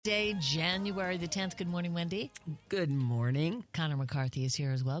Day, January the 10th. Good morning, Wendy. Good morning. Connor McCarthy is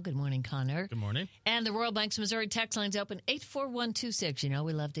here as well. Good morning, Connor. Good morning. And the Royal Banks of Missouri text line's open, 84126. You know,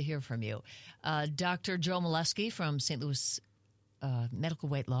 we love to hear from you. Dr. Joe Molesky from St. Louis Medical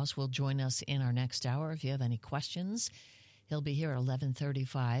Weight Loss will join us in our next hour. If you have any questions, he'll be here at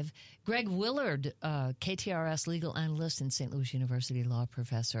 11:35. Greg Willard, KTRS legal analyst and St. Louis University law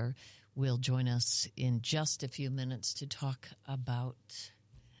professor, will join us in just a few minutes to talk about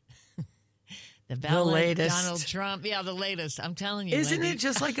the latest. Donald Trump. Yeah, the latest. I'm telling you. Isn't Wendy. it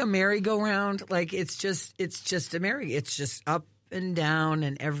just like a merry-go-round? Like it's just it's just up and down,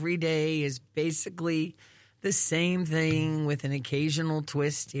 and every day is basically the same thing with an occasional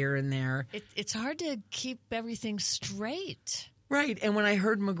twist here and there. It's hard to keep everything straight. Right. And when I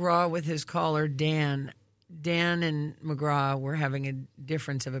heard McGraw with his caller, Dan and McGraw were having a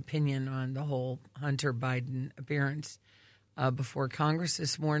difference of opinion on the whole Hunter Biden appearance before Congress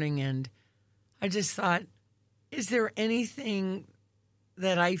this morning, and I just thought, is there anything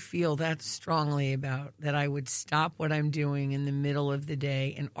that I feel that strongly about that I would stop what I'm doing in the middle of the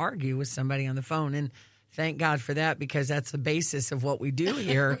day and argue with somebody on the phone? And thank God for that, because that's the basis of what we do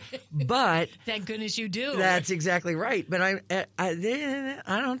here. But thank goodness you do. That's exactly right. But I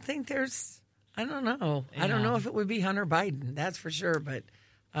don't think there's. I don't know. Yeah. I don't know if it would be Hunter Biden. That's for sure. But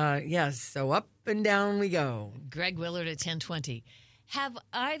yes, so up and down we go. Greg Willard at 10:20. Have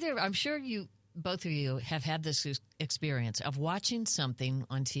either? I'm sure you. Both of you have had this experience of watching something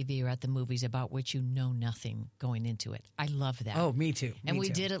on TV or at the movies about which you know nothing going into it. I love that. Oh, me too. And we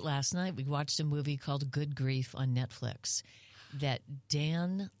did it last night. We watched a movie called Good Grief on Netflix that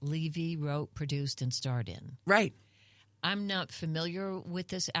Dan Levy wrote, produced, and starred in. Right. I'm not familiar with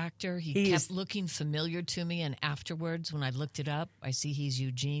this actor. He kept looking familiar to me, and afterwards, when I looked it up, I see he's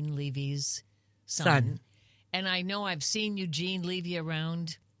Eugene Levy's son. And I know I've seen Eugene Levy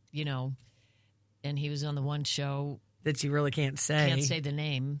around, you know, and he was on the one show that you really can't say. Can't say the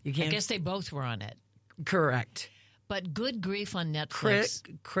name. You can't. I guess they both were on it. Correct. But Good Grief on Netflix.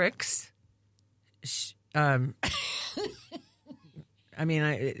 Cricks. I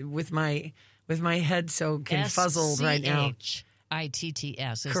mean, with my head so confuzzled right now. Schitts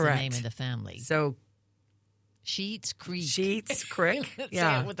is Correct. the name of the family. So Sheets Creek. Sheets Creek.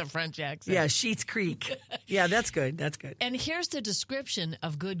 Yeah. Say it with a French accent. Yeah, Sheets Creek. Yeah, that's good. That's good. And here's the description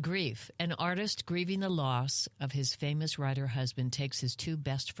of Good Grief. An artist grieving the loss of his famous writer husband takes his two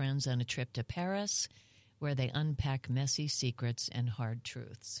best friends on a trip to Paris, where they unpack messy secrets and hard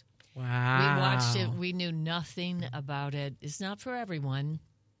truths. Wow. We watched it. We knew nothing about it. It's not for everyone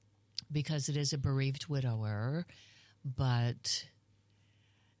because it is a bereaved widower, but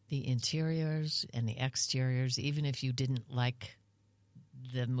the interiors and the exteriors, even if you didn't like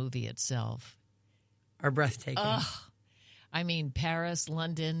the movie itself, are breathtaking. I mean, Paris,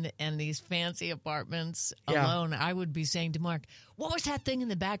 London, and these fancy apartments alone, I would be saying to Mark, what was that thing in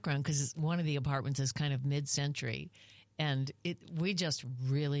the background? Because one of the apartments is kind of mid-century. And we just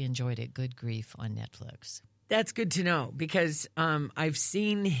really enjoyed it. Good Grief on Netflix. That's good to know, because I've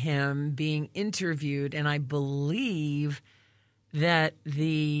seen him being interviewed, and I believe that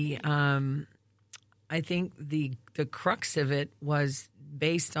I think the crux of it was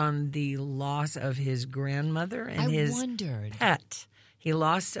based on the loss of his grandmother and his pet. He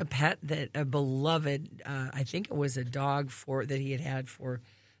lost a pet, a beloved, I think it was a dog that he had for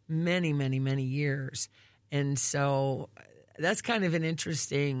many, many, many years. And so that's kind of an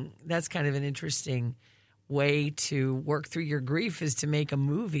interesting way to work through your grief, is to make a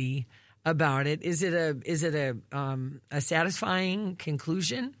movie about it. Is it a satisfying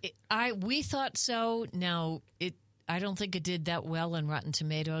conclusion? We thought so. Now, I don't think it did that well on Rotten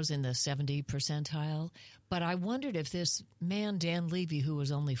Tomatoes in the 70 percentile, but I wondered if this man, Dan Levy, who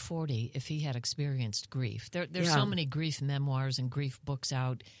was only 40, if he had experienced grief. There's so many grief memoirs and grief books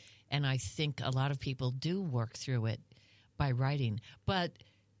out, and I think a lot of people do work through it by writing. But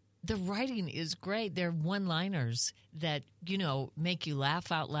the writing is great. They're one-liners that, make you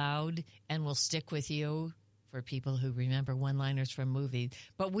laugh out loud and will stick with you, for people who remember one-liners from movies.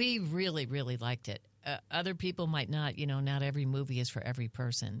 But we really, really liked it. Other people might not. Not every movie is for every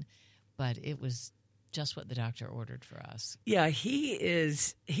person. But it was just what the doctor ordered for us. Yeah, he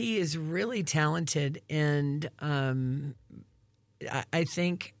is really talented, and I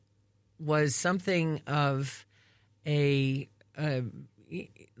think was something of a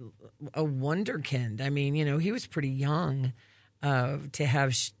wonderkind. I mean, he was pretty young to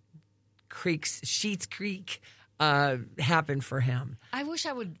have Sheets Creek happen for him. I wish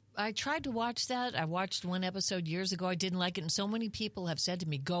I would I tried to watch that. I watched one episode years ago. I didn't like it, and so many people have said to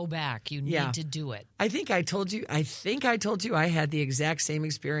me, "Go back. You need to do it." I think I told you I had the exact same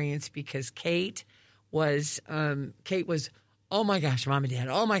experience because Kate was, oh my gosh, Mom and Dad,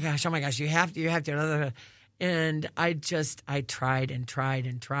 oh my gosh, you have to. And I tried and tried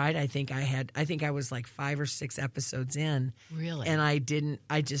and tried. I think I was like 5 or 6 episodes in. Really? And I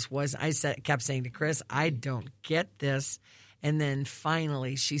kept saying to Chris, I don't get this. And then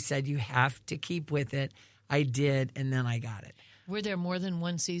finally she said, you have to keep with it. I did, and then I got it. Were there more than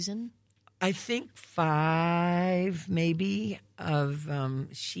one season? I think 5 maybe of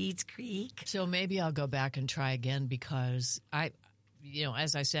Schitt's Creek. So maybe I'll go back and try again because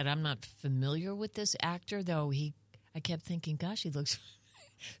as I said, I'm not familiar with this actor, though I kept thinking, gosh, he looks,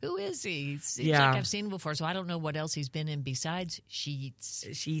 who is he? Seems like I've seen him before, so I don't know what else he's been in besides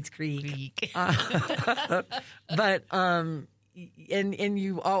Schitt's Creek. But, I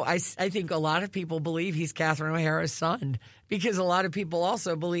think a lot of people believe he's Catherine O'Hara's son because a lot of people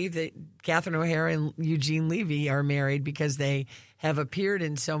also believe that Catherine O'Hara and Eugene Levy are married because they have appeared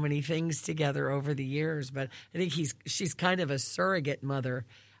in so many things together over the years. But I think she's kind of a surrogate mother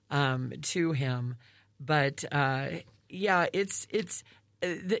to him. But it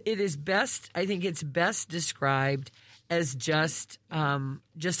is best. I think it's best described as just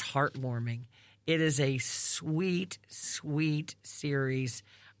heartwarming. It is a sweet, sweet series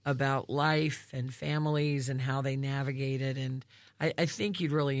about life and families and how they navigate it. And I think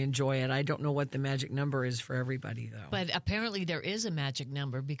you'd really enjoy it. I don't know what the magic number is for everybody, though. But apparently there is a magic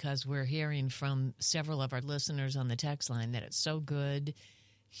number because we're hearing from several of our listeners on the text line that it's so good,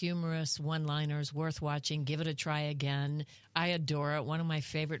 humorous, one-liners, worth watching. Give it a try again. I adore it. One of my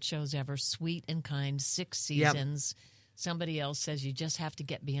favorite shows ever, Sweet and Kind, 6 seasons. Yep. Somebody else says you just have to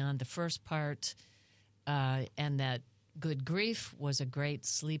get beyond the first part, and that Good Grief was a great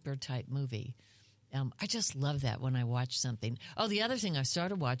sleeper-type movie. I just love that when I watch something. Oh, the other thing I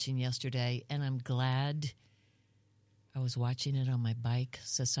started watching yesterday, and I'm glad I was watching it on my bike,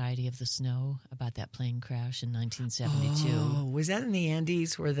 Society of the Snow, about that plane crash in 1972. Oh, was that in the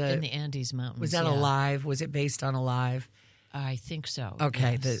Andes? In the Andes Mountains. Was that alive? Was it based on Alive? I think so.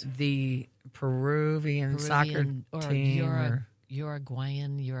 Okay, yes. the Peruvian soccer team or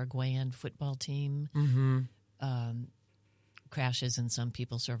Uruguayan football team crashes and some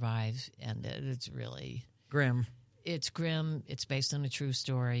people survive, and it's really grim. It's grim. It's based on a true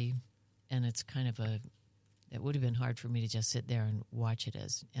story, and it's kind of it would have been hard for me to just sit there and watch it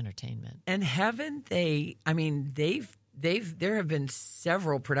as entertainment. And haven't they? I mean, there have been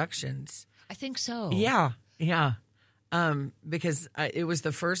several productions. I think so. Yeah. Because it was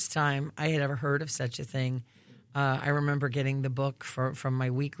the first time I had ever heard of such a thing. I remember getting the book from my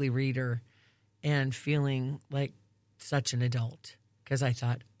weekly reader and feeling like such an adult because I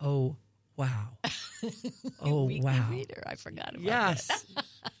thought, oh, wow. Oh, weekly wow. Reader. I forgot about that.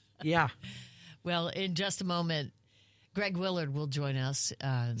 Yeah. Well, in just a moment, Greg Willard will join us.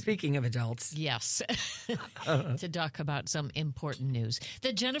 Speaking of adults. Yes, to talk about some important news.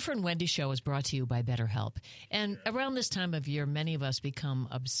 The Jennifer and Wendy Show is brought to you by BetterHelp. And around this time of year, many of us become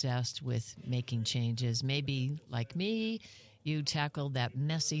obsessed with making changes. Maybe, like me, you tackled that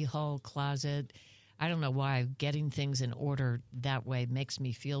messy hall closet. I don't know why getting things in order that way makes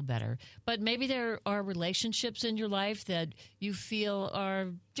me feel better. But maybe there are relationships in your life that you feel are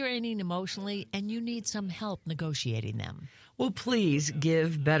draining emotionally and you need some help negotiating them. Well, please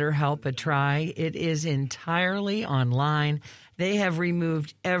give BetterHelp a try. It is entirely online. They have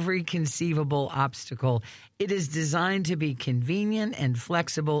removed every conceivable obstacle. It is designed to be convenient and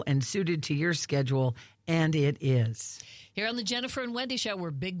flexible and suited to your schedule, and it is. Here on the Jennifer and Wendy Show,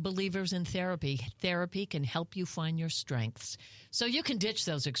 we're big believers in therapy. Therapy can help you find your strengths. So you can ditch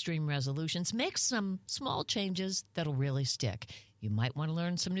those extreme resolutions. Make some small changes that'll really stick. You might want to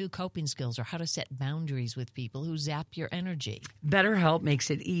learn some new coping skills or how to set boundaries with people who zap your energy. BetterHelp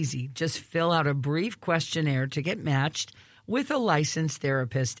makes it easy. Just fill out a brief questionnaire to get matched with a licensed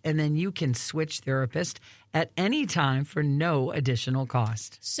therapist, and then you can switch therapist at any time for no additional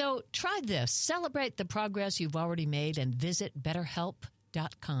cost. So try this. Celebrate the progress you've already made and visit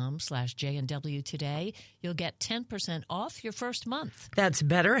BetterHelp.com/JNW today. You'll get 10% off your first month. That's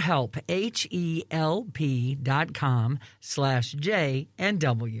BetterHelp,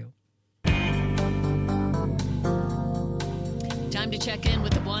 HELP.com/JNW. Time to check in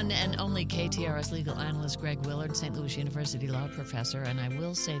with the one and only KTRS legal analyst, Greg Willard, St. Louis University law professor. And I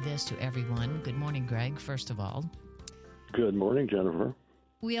will say this to everyone. Good morning, Greg, first of all. Good morning, Jennifer.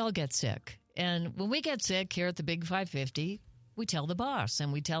 We all get sick. And when we get sick here at the Big 550, we tell the boss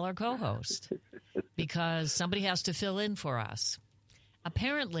and we tell our co-host because somebody has to fill in for us.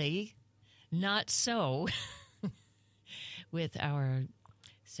 Apparently, not so with our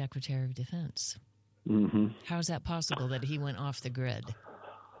Secretary of Defense. Mm-hmm. How is that possible that he went off the grid?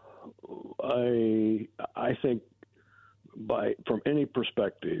 I think from any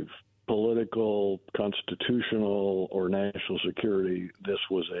perspective, political, constitutional, or national security, this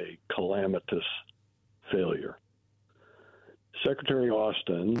was a calamitous failure. Secretary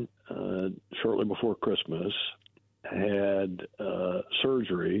Austin, shortly before Christmas, had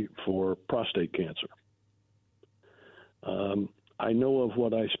surgery for prostate cancer. I know of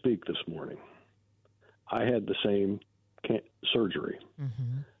what I speak this morning. I had the same surgery.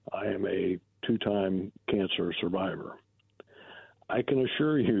 Mm-hmm. I am a 2-time cancer survivor. I can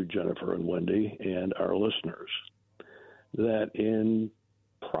assure you, Jennifer and Wendy, and our listeners, that in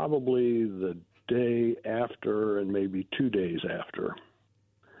probably the day after and maybe 2 days after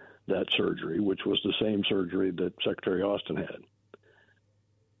that surgery, which was the same surgery that Secretary Austin had,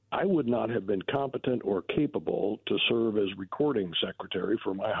 I would not have been competent or capable to serve as recording secretary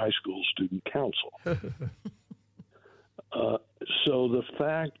for my high school student council. So the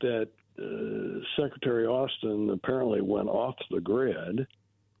fact that Secretary Austin apparently went off the grid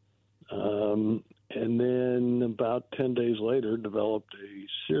and then about 10 days later developed a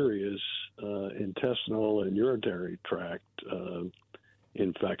serious intestinal and urinary tract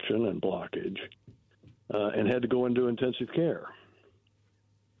infection and blockage and had to go into intensive care.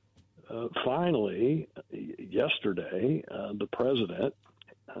 Finally, yesterday, the president,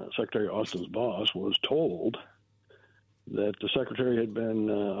 Secretary Austin's boss, was told that the secretary had been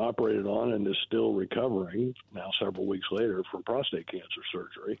operated on and is still recovering now several weeks later from prostate cancer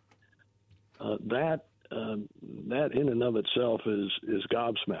surgery. That in and of itself is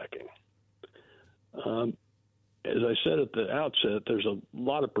gobsmacking. As I said at the outset, there's a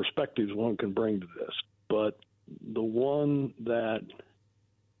lot of perspectives one can bring to this, but the one that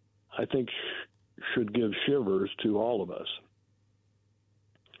I think should give shivers to all of us.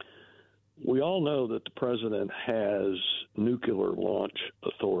 We all know that the president has nuclear launch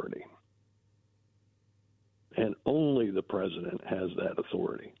authority, and only the president has that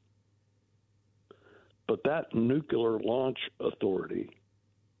authority. But that nuclear launch authority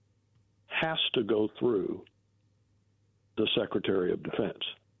has to go through the Secretary of Defense,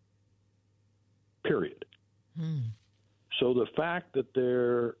 period. So the fact that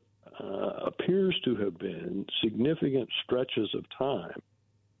there appears to have been significant stretches of time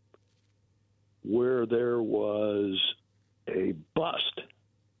where there was a bust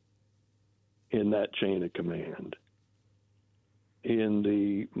in that chain of command in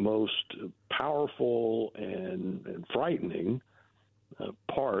the most powerful and frightening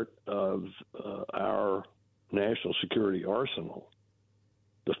part of our national security arsenal.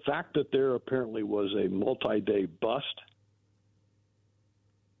 The fact that there apparently was a multi-day bust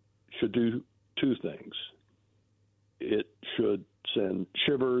should do two things. It should send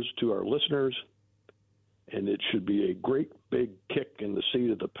shivers to our listeners, and it should be a great big kick in the seat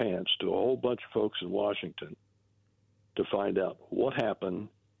of the pants to a whole bunch of folks in Washington to find out what happened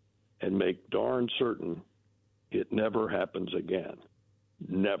and make darn certain it never happens again.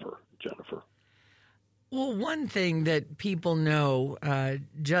 Never, Jennifer. Well, one thing that people know,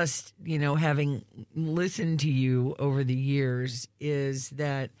 just, having listened to you over the years, is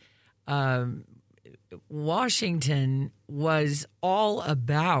that Washington was all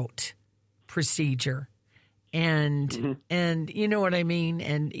about procedure. And you know what I mean?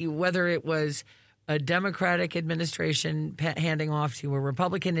 And whether it was a Democratic administration handing off to a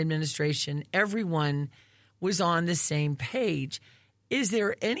Republican administration, everyone was on the same page. Is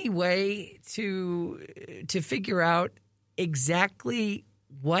there any way to figure out exactly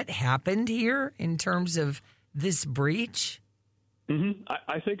what happened here in terms of this breach? Mm-hmm.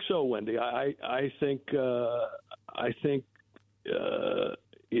 I think so, Wendy. I think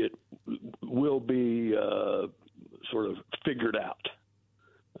it will be sort of figured out.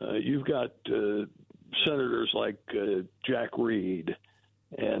 You've got senators like Jack Reed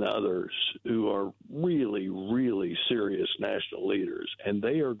and others who are really, really serious national leaders, and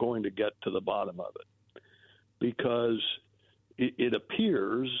they are going to get to the bottom of it because it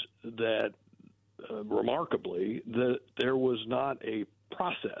appears that, remarkably, that there was not a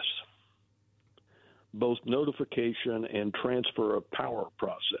process, both notification and transfer of power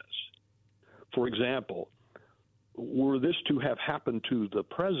process. For example, were this to have happened to the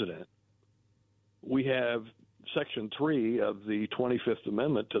president, we have Section 3 of the 25th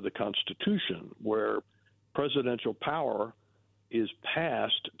Amendment to the Constitution, where presidential power is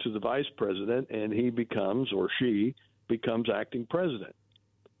passed to the vice president and he becomes, or she becomes, acting president.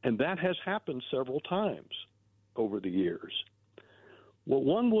 And that has happened several times over the years. Well,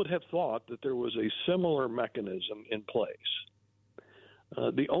 one would have thought that there was a similar mechanism in place.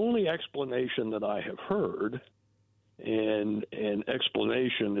 The only explanation that I have heard, and an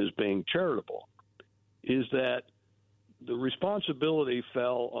explanation is being charitable, is that the responsibility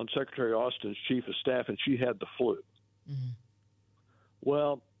fell on Secretary Austin's chief of staff, and she had the flu. Mm-hmm.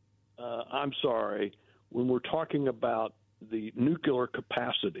 Well, I'm sorry. When we're talking about the nuclear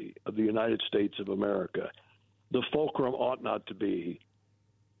capacity of the United States of America, the fulcrum ought not to be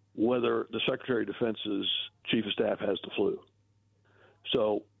whether the Secretary of Defense's chief of staff has the flu.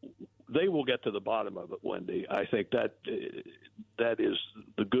 So they will get to the bottom of it, Wendy. I think that is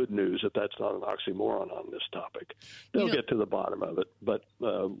the good news, that that's not an oxymoron on this topic. They'll get to the bottom of it, but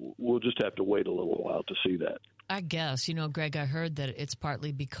we'll just have to wait a little while to see that. I guess, Greg, I heard that it's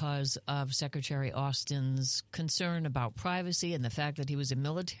partly because of Secretary Austin's concern about privacy and the fact that he was a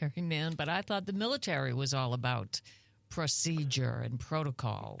military man, but I thought the military was all about procedure and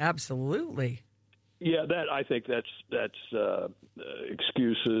protocol. Absolutely. Yeah, I think that's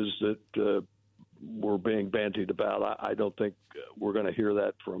excuses that were being bandied about. I don't think we're going to hear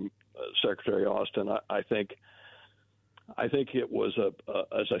that from Secretary Austin. I think it was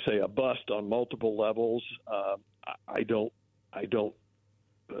as I say, a bust on multiple levels. I don't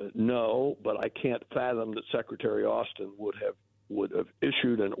know, but I can't fathom that Secretary Austin would have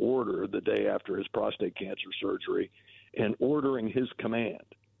issued an order the day after his prostate cancer surgery and ordering his command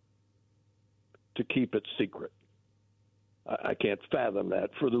to keep it secret. I can't fathom that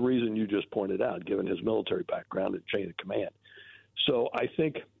for the reason you just pointed out, given his military background and chain of command. So I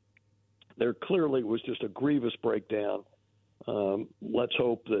think there clearly was just a grievous breakdown. Let's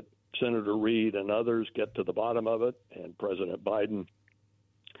hope that Senator Reid and others get to the bottom of it, and President Biden,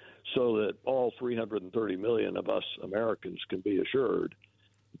 so that all 330 million of us Americans can be assured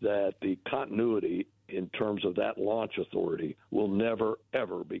that the continuity in terms of that launch authority will never,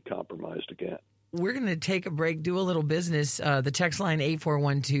 ever be compromised again. We're going to take a break, do a little business. The text line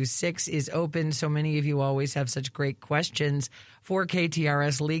 84126 is open. So many of you always have such great questions for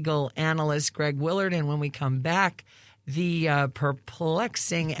KTRS legal analyst Greg Willard. And when we come back, the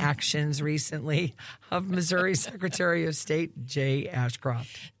perplexing actions recently of Missouri Secretary of State Jay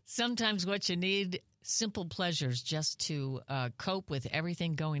Ashcroft. Sometimes what you need, simple pleasures just to cope with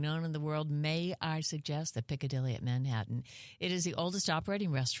everything going on in the world. May I suggest the Piccadilly at Manhattan? It is the oldest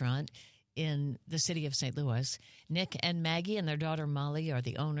operating restaurant in the city of St. Louis. Nick and Maggie and their daughter Molly are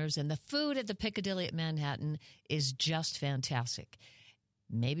the owners, and the food at the Piccadilly at Manhattan is just fantastic.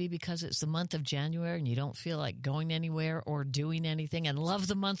 Maybe because it's the month of January and you don't feel like going anywhere or doing anything and love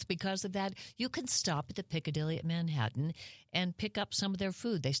the month because of that, you can stop at the Piccadilly at Manhattan and pick up some of their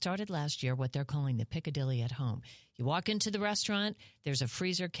food. They started last year what they're calling the Piccadilly at Home. You walk into the restaurant, there's a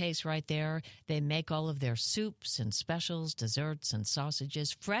freezer case right there. They make all of their soups and specials, desserts and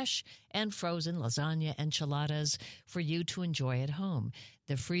sausages, fresh and frozen lasagna, enchiladas for you to enjoy at home.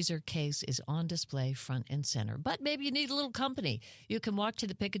 The freezer case is on display front and center. But maybe you need a little company. You can walk to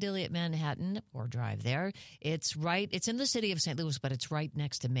the Piccadilly at Manhattan or drive there. It's in the city of St. Louis, but it's right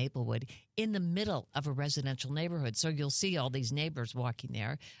next to Maplewood in the middle of a residential neighborhood. So you'll see all these neighbors walking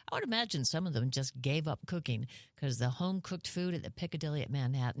there. I would imagine some of them just gave up cooking because the home-cooked food at the Piccadilly at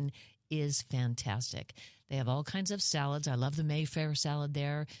Manhattan is fantastic. They have all kinds of salads. I love the Mayfair salad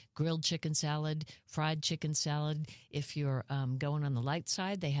there, grilled chicken salad, fried chicken salad. If you're going on the light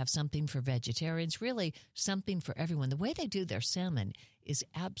side, they have something for vegetarians, really something for everyone. The way they do their salmon is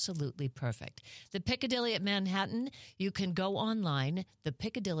absolutely perfect. The Piccadilly at Manhattan, you can go online,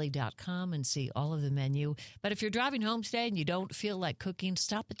 thepiccadilly.com, and see all of the menu. But if you're driving home today and you don't feel like cooking,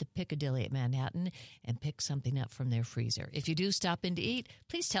 stop at the Piccadilly at Manhattan and pick something up from their freezer. If you do stop in to eat,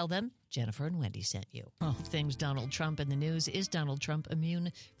 please tell them Jennifer and Wendy sent you. All things Donald Trump in the news. Is Donald Trump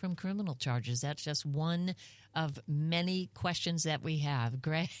immune from criminal charges? That's just one of many questions that we have.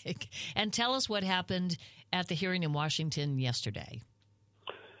 Greg, and tell us what happened at the hearing in Washington yesterday.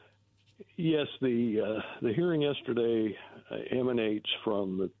 Yes, the hearing yesterday emanates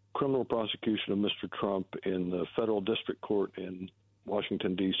from the criminal prosecution of Mr. Trump in the federal district court in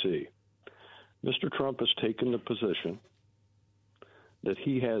Washington, D.C. Mr. Trump has taken the position that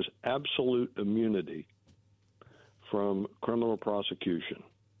he has absolute immunity from criminal prosecution.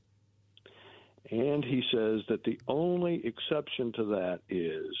 And he says that the only exception to that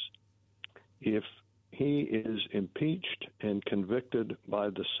is if he is impeached and convicted by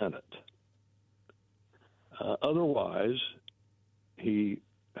the Senate. Otherwise, he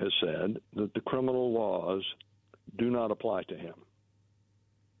has said that the criminal laws do not apply to him.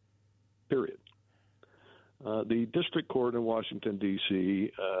 Period. The district court in Washington,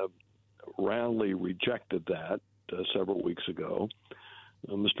 D.C. Roundly rejected that several weeks ago.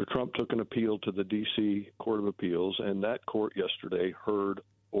 Mr. Trump took an appeal to the D.C. Court of Appeals, and that court yesterday heard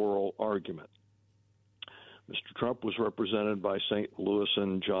oral argument. Mr. Trump was represented by St. Louis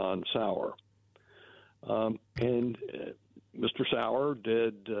and John Sauer. And Mr. Sauer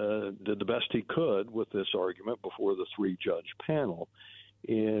did the best he could with this argument before the three-judge panel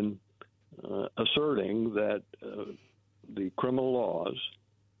in asserting that the criminal laws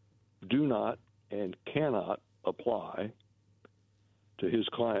do not and cannot apply to his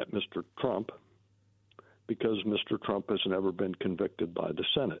client, Mr. Trump, because Mr. Trump has never been convicted by the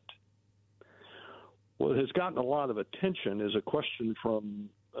Senate. What has gotten a lot of attention is a question from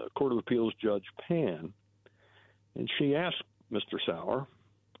Court of Appeals Judge Pan, and she asked Mr. Sauer,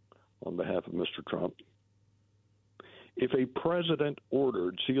 on behalf of Mr. Trump, if a president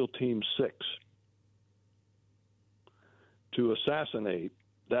ordered SEAL Team 6 to assassinate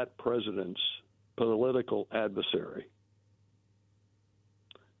that president's political adversary,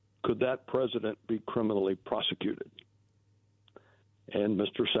 could that president be criminally prosecuted? And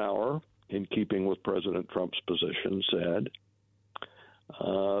Mr. Sauer, in keeping with President Trump's position, said,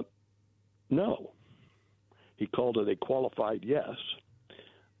 no. He called it a qualified yes,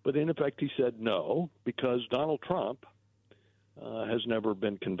 but in effect he said no, because Donald Trump has never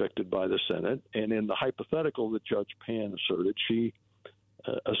been convicted by the Senate, and in the hypothetical that Judge Pan asserted, she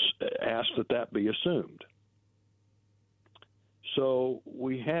asked that be assumed. So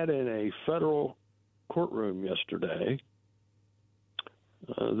we had in a federal courtroom yesterday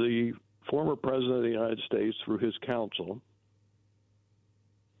the former president of the United States, through his counsel,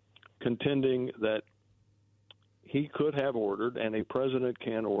 contending that he could have ordered, and a president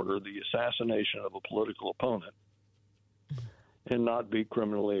can order, the assassination of a political opponent and not be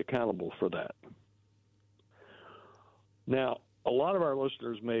criminally accountable for that. Now, a lot of our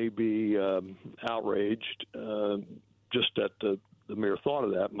listeners may be outraged just at the mere thought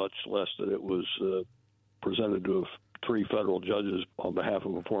of that, much less that it was presented to three federal judges on behalf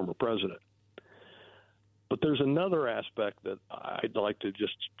of a former president. But there's another aspect that I'd like to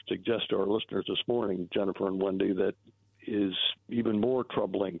just suggest to our listeners this morning, Jennifer and Wendy, that is even more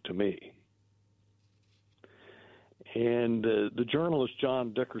troubling to me. And the journalist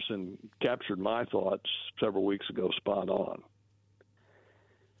John Dickerson captured my thoughts several weeks ago spot on.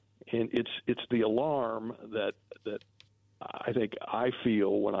 And it's the alarm that I think I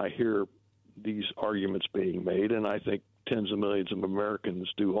feel when I hear these arguments being made, and I think tens of millions of Americans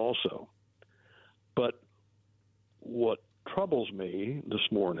do also. But what troubles me this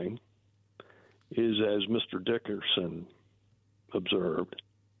morning is, as Mr. Dickerson observed,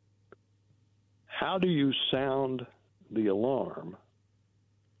 how do you sound the alarm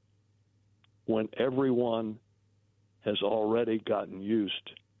when everyone has already gotten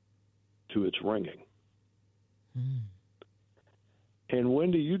used to its ringing? Mm. And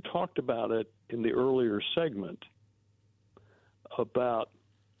Wendy, you talked about it in the earlier segment about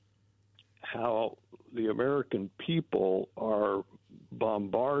how the American people are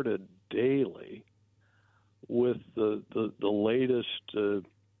bombarded daily with the latest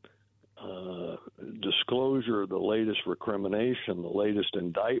disclosure, the latest recrimination, the latest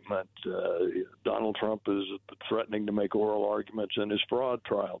indictment. Donald Trump is threatening to make oral arguments in his fraud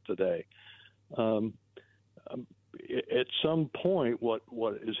trial today. At some point, what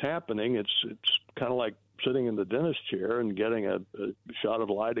is happening, it's kind of like sitting in the dentist chair and getting a shot of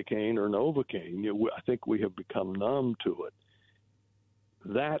lidocaine or Novocaine. I think we have become numb to it.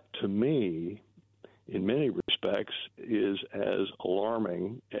 That, to me, in many respects, is as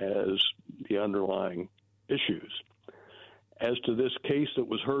alarming as the underlying issues. As to this case that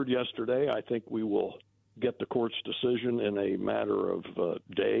was heard yesterday, I think we will get the court's decision in a matter of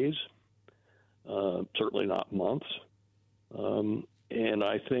days, certainly not months. And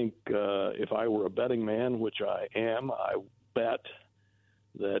I think if I were a betting man, which I am, I bet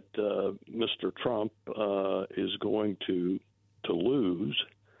that Mr. Trump is going to lose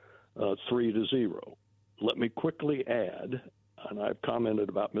 3-0. Let me quickly add, and I've commented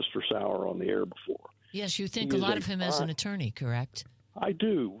about Mr. Sauer on the air before. Yes, you think a lot of him as an attorney, correct? I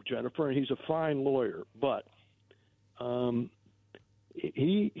do, Jennifer, and he's a fine lawyer, but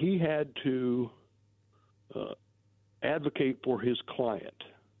he had to advocate for his client,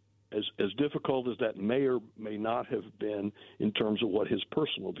 as difficult as that may or may not have been in terms of what his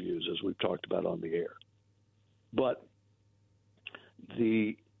personal views, as we've talked about on the air. But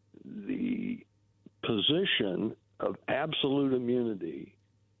the position of absolute immunity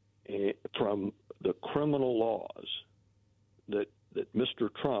from the criminal laws that Mr.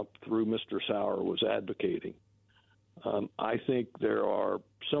 Trump, through Mr. Sauer, was advocating, I think there are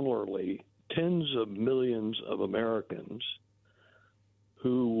similarly tens of millions of Americans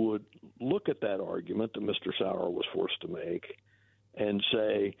who would look at that argument that Mr. Sauer was forced to make and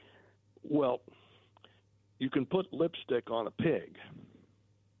say, well, you can put lipstick on a pig,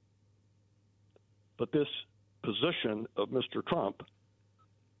 but this position of Mr. Trump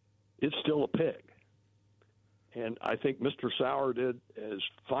is still a pig. And I think Mr. Sauer did as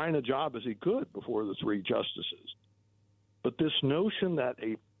fine a job as he could before the three justices. But this notion that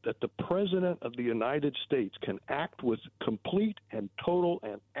the President of the United States can act with complete and total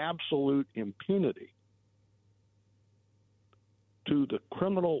and absolute impunity to the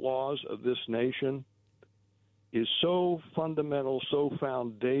criminal laws of this nation is so fundamental, so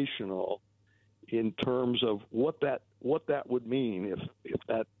foundational in terms of what that would mean if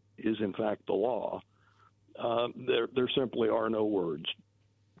that is in fact the law. There simply are no words,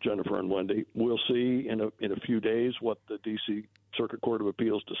 Jennifer and Wendy. We'll see in a few days what the D.C. Circuit Court of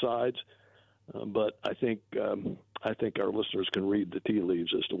Appeals decides, but I think our listeners can read the tea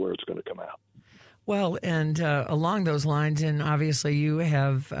leaves as to where it's going to come out. Well, and along those lines, and obviously we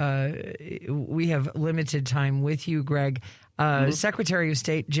have limited time with you, Greg. Secretary of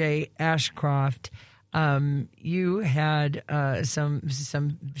State Jay Ashcroft, you had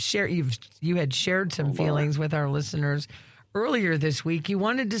you had shared some feelings with our listeners earlier this week. You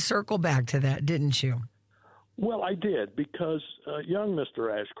wanted to circle back to that, didn't you? Well, I did, because young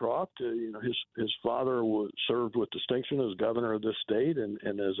Mr. Ashcroft, his father served with distinction as governor of this state and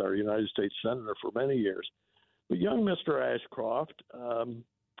as our United States senator for many years. But young Mr. Ashcroft,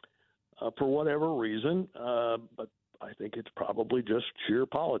 for whatever reason, but I think it's probably just sheer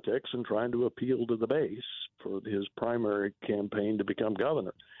politics and trying to appeal to the base for his primary campaign to become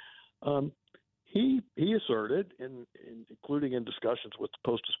governor. He asserted, including in discussions with the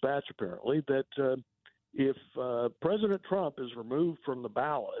Post-Dispatch apparently, that if President Trump is removed from the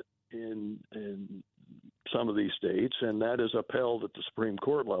ballot in some of these states, and that is upheld at the Supreme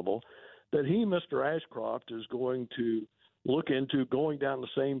Court level, that he, Mr. Ashcroft, is going to look into going down the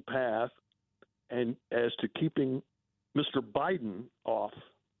same path and as to keeping Mr. Biden off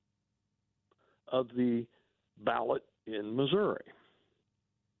of the ballot in Missouri.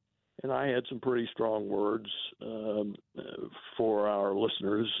 And I had some pretty strong words for our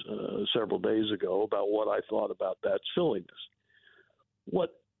listeners several days ago about what I thought about that silliness.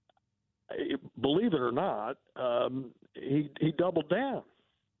 Believe it or not, he doubled down.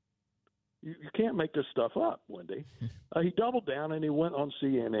 You can't make this stuff up, Wendy. He doubled down and he went on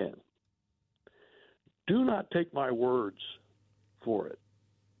CNN. Do not take my words for it,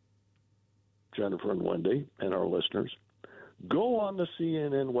 Jennifer and Wendy and our listeners. Go on the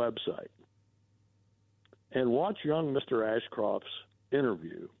CNN website and watch young Mr. Ashcroft's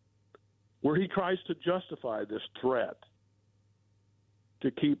interview where he tries to justify this threat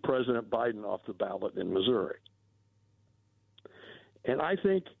to keep President Biden off the ballot in Missouri. And I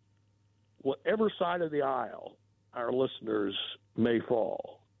think whatever side of the aisle our listeners may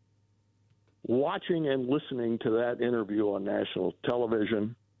fall, watching and listening to that interview on national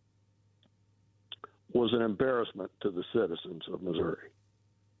television was an embarrassment to the citizens of Missouri.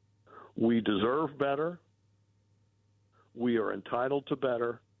 We deserve better. We are entitled to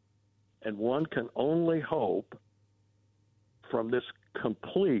better. And one can only hope from this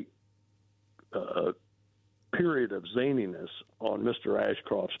complete period of zaniness on Mr.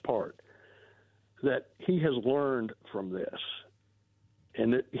 Ashcroft's part that he has learned from this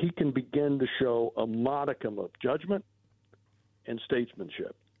and that he can begin to show a modicum of judgment and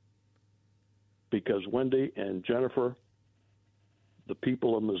statesmanship. Because Wendy and Jennifer, the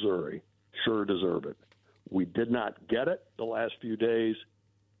people of Missouri, sure deserve it. We did not get it the last few days.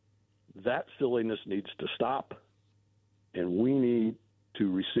 That silliness needs to stop, and we need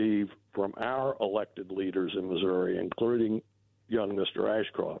to receive from our elected leaders in Missouri, including young Mr.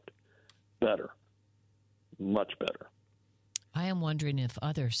 Ashcroft, better, much better. I am wondering if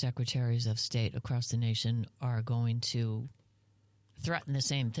other secretaries of state across the nation are going to threaten the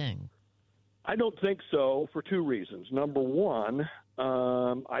same thing. I don't think so for two reasons. Number one,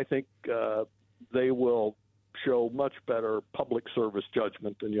 I think they will show much better public service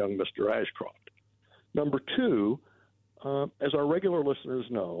judgment than young Mr. Ashcroft. Number two, as our regular listeners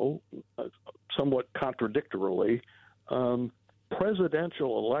know, somewhat contradictorily,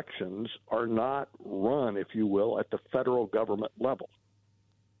 presidential elections are not run, if you will, at the federal government level.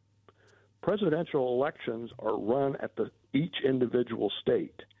 Presidential elections are run at each individual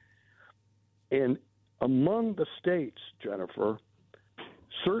state. And among the states, Jennifer,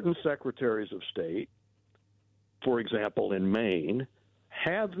 certain secretaries of state, for example, in Maine,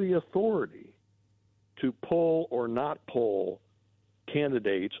 have the authority to pull or not pull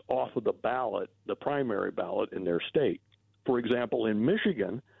candidates off of the ballot, the primary ballot in their state. for example, in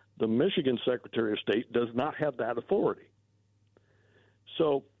Michigan, the Michigan Secretary of State does not have that authority.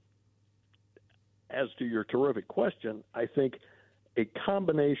 So, as to your terrific question, I think a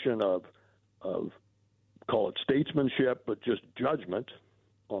combination of call it statesmanship, but just judgment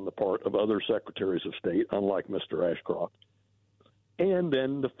on the part of other secretaries of state, unlike Mr. Ashcroft, and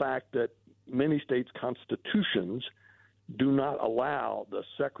then the fact that many states' constitutions do not allow the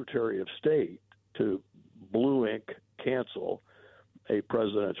Secretary of State to blue ink cancel a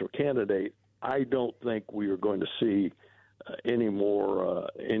presidential candidate. I don't think we are going to see any more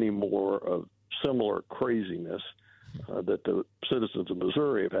of similar craziness that the citizens of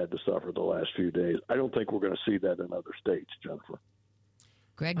Missouri have had to suffer the last few days. I don't think we're going to see that in other states, Jennifer.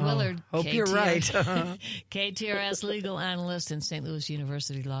 Greg Willard, hope you're right. KTRS legal analyst and St. Louis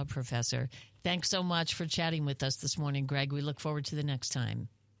University law professor. Thanks so much for chatting with us this morning, Greg. We look forward to the next time.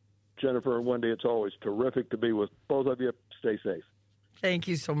 Jennifer and Wendy, it's always terrific to be with both of you. Stay safe. Thank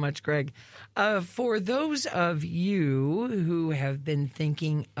you so much, Greg. For those of you who have been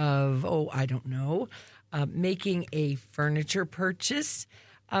thinking of, making a furniture purchase,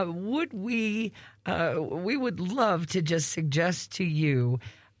 we would love to just suggest to you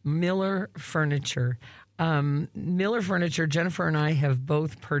Miller Furniture. Miller Furniture, Jennifer and I have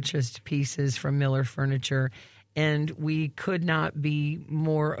both purchased pieces from Miller Furniture, and we could not be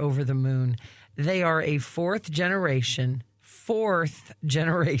more over the moon. They are a fourth generation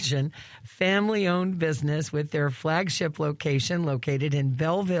family-owned business with their flagship location located in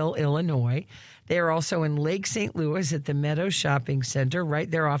Belleville, Illinois. They are also in Lake St. Louis at the Meadows Shopping Center, right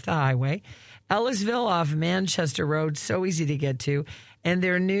there off the highway. Ellisville off Manchester Road, so easy to get to. And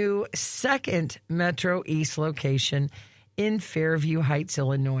their new second Metro East location in Fairview Heights,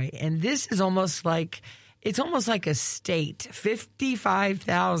 Illinois. And this is almost like a state,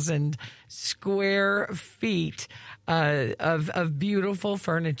 55,000 square feet of beautiful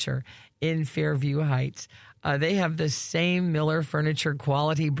furniture in Fairview Heights. They have the same Miller Furniture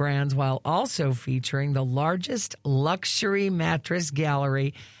quality brands while also featuring the largest luxury mattress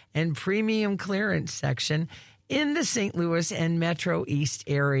gallery and premium clearance section in the St. Louis and Metro East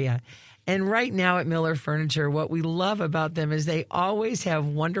area. And right now at Miller Furniture, what we love about them is they always have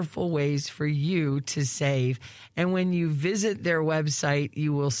wonderful ways for you to save. And when you visit their website,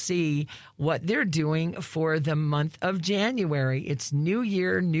 you will see what they're doing for the month of January. It's New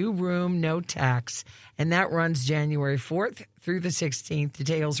Year, New Room, No Tax. And that runs January 4th through the 16th.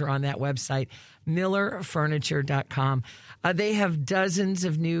 Details are on that website, millerfurniture.com. They have dozens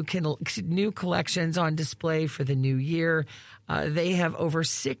of new collections on display for the new year. They have over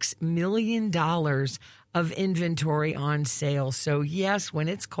 $6 million of inventory on sale. So, yes, when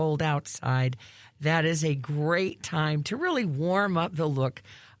it's cold outside, that is a great time to really warm up the look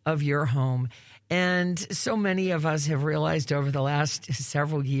of your home. And so many of us have realized over the last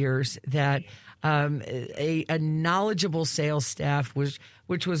several years that a knowledgeable sales staff,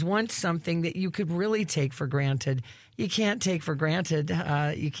 which was once something that you could really take for granted. You can't take for granted.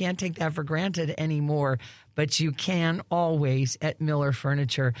 You can't take that for granted anymore, but you can always at Miller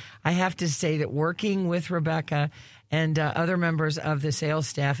Furniture. I have to say that working with Rebecca and other members of the sales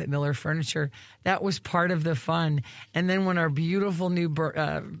staff at Miller Furniture, that was part of the fun. And then when our beautiful new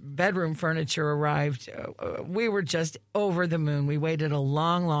bedroom furniture arrived, we were just over the moon. We waited a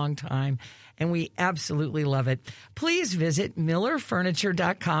long, long time, and we absolutely love it. Please visit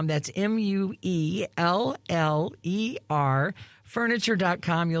millerfurniture.com. That's MUELLER,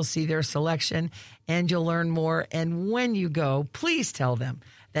 furniture.com. You'll see their selection, and you'll learn more. And when you go, please tell them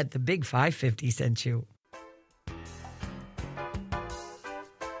that the Big 550 sent you.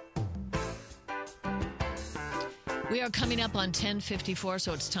 We are coming up on 10:54,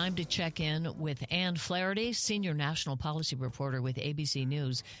 so it's time to check in with Ann Flaherty, senior national policy reporter with ABC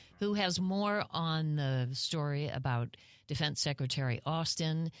News, who has more on the story about Defense Secretary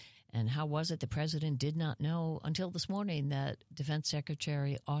Austin and how was it the president did not know until this morning that Defense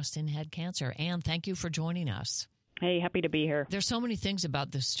Secretary Austin had cancer. Ann, thank you for joining us. Hey, happy to be here. There's so many things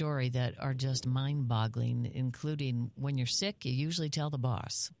about this story that are just mind-boggling, including when you're sick, you usually tell the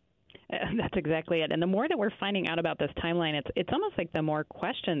boss. That's exactly it. And the more that we're finding out about this timeline, it's almost like the more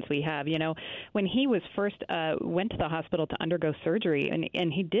questions we have. You know, when he was first went to the hospital to undergo surgery, and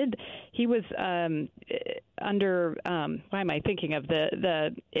he was under. Why am I thinking of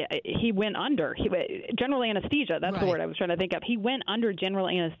he went under general anesthesia. That's right. The word I was trying to think of. He went under general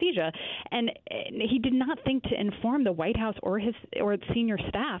anesthesia, and he did not think to inform the White House or senior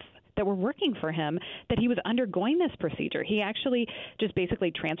staff that were working for him that he was undergoing this procedure. He actually just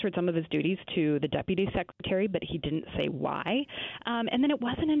basically transferred some of his duties to the deputy secretary, but he didn't say why. And then it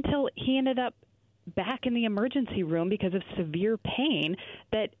wasn't until he ended up back in the emergency room because of severe pain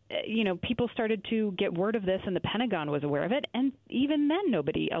that, people started to get word of this and the Pentagon was aware of it. And even then,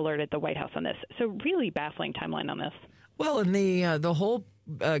 nobody alerted the White House on this. So really baffling timeline on this. Well, and the whole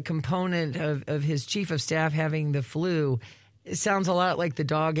component of his chief of staff having the flu, it sounds a lot like the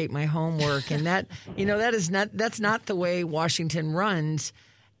dog ate my homework. And that's not the way Washington runs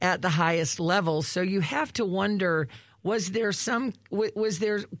at the highest level. So you have to wonder,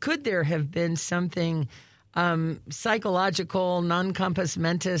 could there have been something psychological, non-compos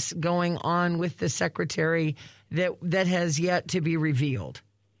mentis going on with the secretary that has yet to be revealed?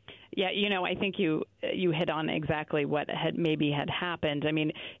 Yeah, I think you hit on exactly what had happened. I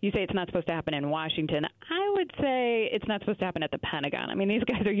mean, you say it's not supposed to happen in Washington. I would say it's not supposed to happen at the Pentagon. I mean, these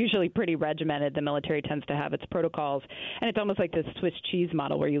guys are usually pretty regimented. The military tends to have its protocols, and it's almost like the Swiss cheese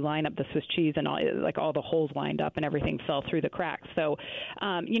model where you line up the Swiss cheese and all the holes lined up and everything fell through the cracks. So,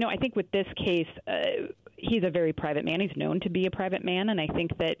 I think with this case, he's a very private man. He's known to be a private man, and I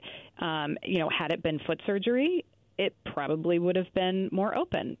think that, had it been foot surgery, it probably would have been more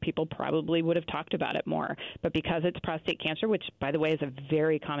open. People probably would have talked about it more. But because it's prostate cancer, which, by the way, is a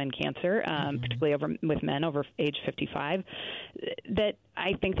very common cancer, particularly with men over age 55, that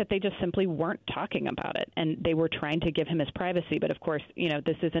I think that they just simply weren't talking about it. And they were trying to give him his privacy. But, of course,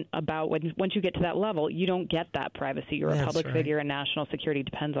 this isn't about once you get to that level, you don't get that privacy. You're a public figure, and national security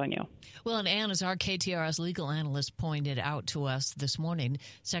depends on you. Well, and Ann, as our KTRS legal analyst pointed out to us this morning,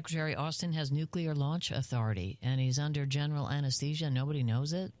 Secretary Austin has nuclear launch authority, and he's under general anesthesia. Nobody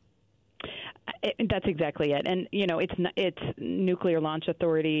knows it. That's exactly it. And, it's nuclear launch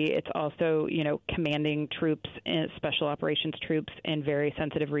authority. It's also, commanding troops, special operations troops in very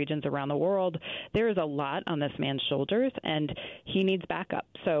sensitive regions around the world. There is a lot on this man's shoulders, and he needs backup.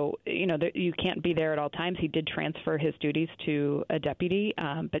 So, you can't be there at all times. He did transfer his duties to a deputy,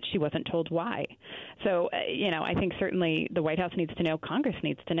 but she wasn't told why. So, I think certainly the White House needs to know, Congress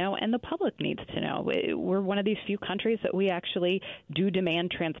needs to know, and the public needs to know. We're one of these few countries that we actually do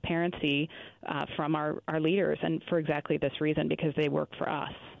demand transparency from our leaders, and for exactly this reason, because they work for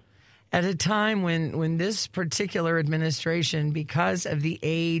us. At a time when this particular administration, because of the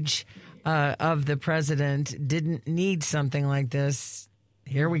age of the president, didn't need something like this,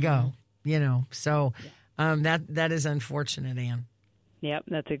 here we go. So that is unfortunate, Ann. Yep,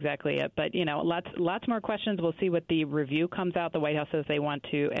 that's exactly it. But, lots more questions. We'll see what the review comes out. The White House says they want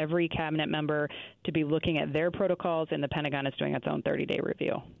every cabinet member to be looking at their protocols, and the Pentagon is doing its own 30-day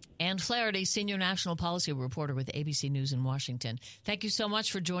review. Ann Flaherty, senior national policy reporter with ABC News in Washington. Thank you so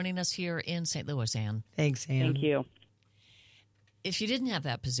much for joining us here in St. Louis, Ann. Thanks, Ann. Thank you. If you didn't have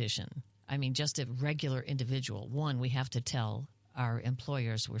that position, just a regular individual, one, we have to tell our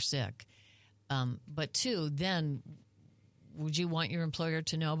employers we're sick. But two, then would you want your employer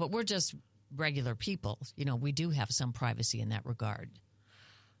to know? But we're just regular people. We do have some privacy in that regard.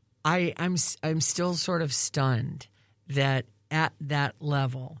 I'm still sort of stunned that at that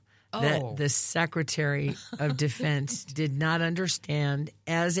level, that the Secretary of Defense did not understand,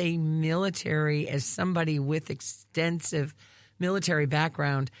 as somebody with extensive military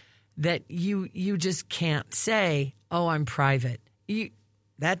background, that you just can't say, "Oh, I'm private."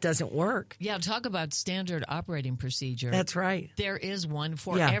 That doesn't work. Yeah, talk about standard operating procedure. That's right. There is one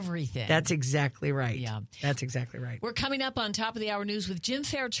for everything. That's exactly right. Yeah. That's exactly right. We're coming up on Top of the Hour News with Jim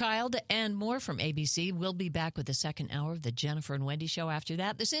Fairchild and more from ABC. We'll be back with the second hour of the Jennifer and Wendy Show after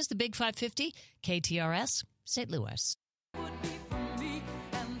that. This is the Big 550, KTRS, St. Louis.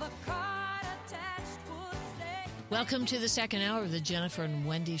 Welcome to the second hour of the Jennifer and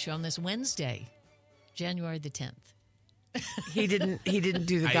Wendy Show on this Wednesday, January the 10th. He didn't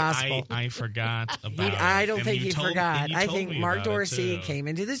do the gospel. I forgot about it. I don't think he forgot. I think Mark Dorsey came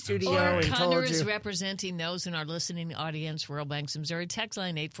into the studio and Connor told is you. representing those in our listening audience, Royal Banks, Missouri, text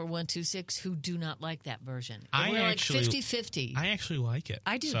line 84126, who do not like that version. We're like 50-50. I actually like it.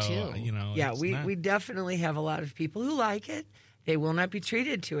 I do too. Yeah, we definitely have a lot of people who like it. They will not be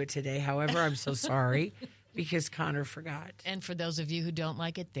treated to it today. However, I'm so sorry. Because Connor forgot. And for those of you who don't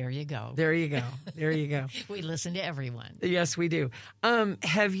like it, there you go. There you go. There you go. We listen to everyone. Yes, we do.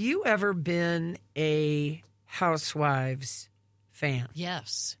 Have you ever been a Housewives fan?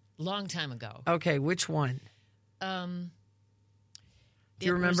 Yes. Long time ago. Okay, which one? Do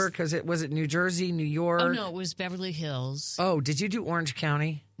you remember? Because was it New Jersey, New York? Oh, no, it was Beverly Hills. Oh, did you do Orange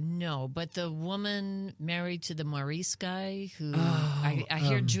County? No, but the woman married to the Maurice guy who I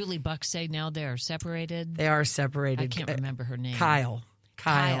hear Julie Buck say now they're separated. They are separated. I can't remember her name. Kyle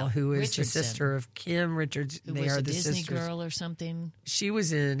Kyle, who is Richardson. the sister of Kim Richards. Who They was are a the Disney sisters. girl or something. She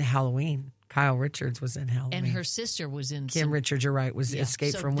was in Halloween. Kyle Richards was in Halloween. And her sister was in Kim Richards, you're right, was yeah.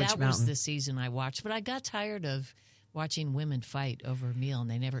 Escape from Witch That Mountain. was the season I watched. But I got tired of watching women fight over a meal,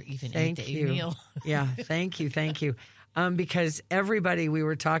 and they never even Thank ate the you. meal. Yeah, thank you. Because everybody, we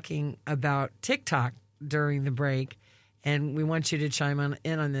were talking about TikTok during the break, and we want you to chime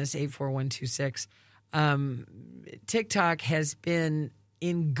in on this, 84126. TikTok has been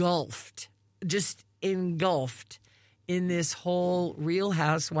engulfed in this whole Real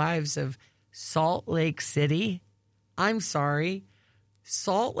Housewives of Salt Lake City. I'm sorry.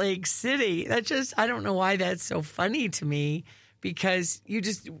 Salt Lake City. I don't know why that's so funny to me, because you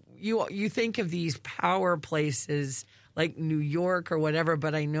think of these power places like New York or whatever,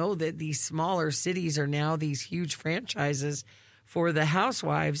 but I know that these smaller cities are now these huge franchises for the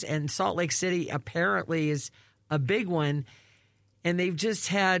housewives, and Salt Lake City apparently is a big one. And they've just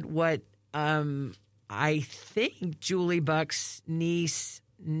had what I think Julie Buck's niece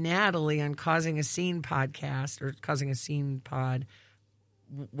Natalie on Causing a Scene podcast, or Causing a Scene pod,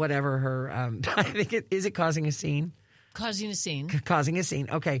 whatever her I think is it Causing a Scene? Causing a Scene. Causing a Scene.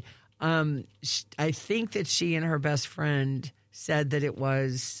 Okay. I think that she and her best friend said that it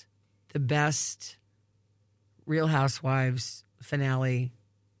was the best Real Housewives finale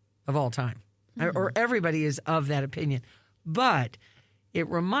of all time. Or everybody is of that opinion. But it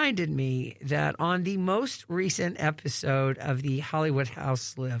reminded me that on the most recent episode of the Hollywood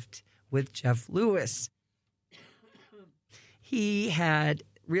House Lift with Jeff Lewis, he had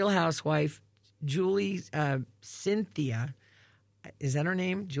Real Housewife Julie Cynthia. Is that her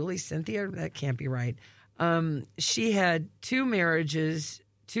name? Julie Cynthia? That can't be right. She had 2 marriages,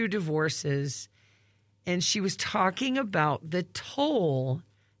 2 divorces, and she was talking about the toll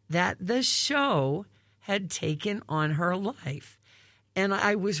that the show had taken on her life. And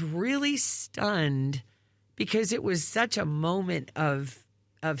I was really stunned, because it was such a moment of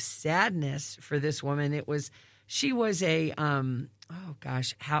sadness for this woman. She was a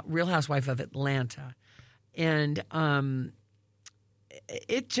Real Housewife of Atlanta, and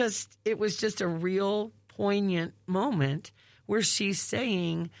it was just a real poignant moment where she's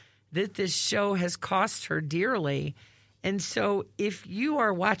saying that this show has cost her dearly. And so if you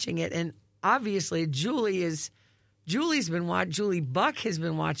are watching it, and obviously Julie Buck has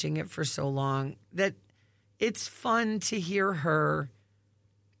been watching it for so long, that it's fun to hear her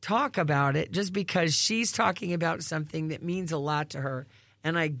talk about it, just because she's talking about something that means a lot to her.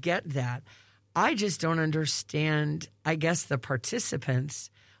 And I get that. I just don't understand, I guess, the participants,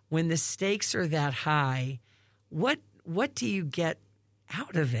 when the stakes are that high. What do you get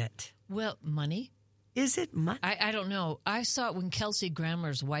out of it? Well, money. Is it money? I don't know. I saw it when Kelsey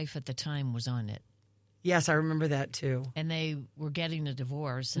Grammer's wife at the time was on it. Yes, I remember that too. And they were getting a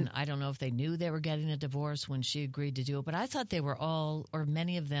divorce, and I don't know if they knew they were getting a divorce when she agreed to do it, but I thought they were all, or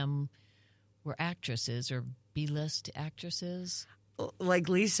many of them, were actresses or B-list actresses. Like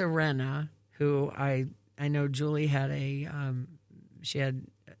Lisa Rinna, who I know Julie had she had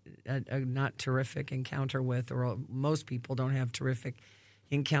a not terrific encounter with, or most people don't have terrific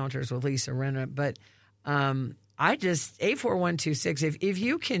encounters with Lisa Rinna, but 84126, if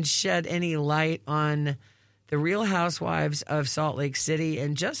you can shed any light on the Real Housewives of Salt Lake City,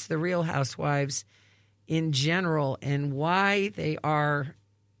 and just the Real Housewives in general, and why they are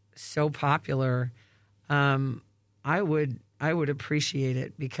so popular, I would appreciate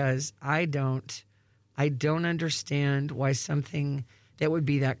it, because I don't understand why something that would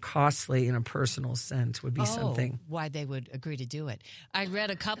be that costly in a personal sense would be something. Why they would agree to do it. I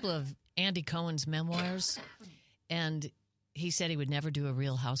read a couple of Andy Cohen's memoirs, and he said he would never do a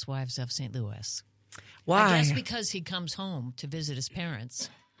Real Housewives of St. Louis. Why? I guess because he comes home to visit his parents,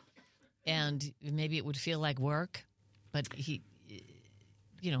 and maybe it would feel like work, but he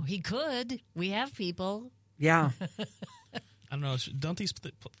could. We have people. Yeah. I don't know. Don't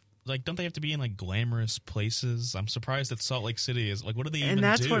they have to be in like glamorous places? I'm surprised that Salt Lake City is like. What do they even do? And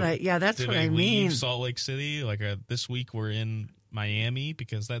that's what I mean. Leave Salt Lake City? Like this week we're in Miami,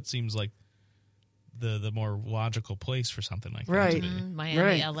 because that seems like the more logical place for something like that to be. Miami,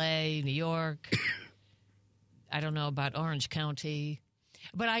 right. L.A., New York. I don't know about Orange County.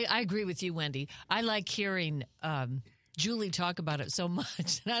 But I agree with you, Wendy. I like hearing Julie talk about it so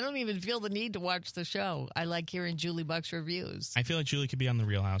much, and I don't even feel the need to watch the show. I like hearing Julie Buck's reviews. I feel like Julie could be on the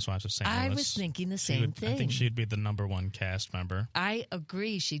Real Housewives of St. Louis. I was thinking the same thing. I think she'd be the #1 cast member. I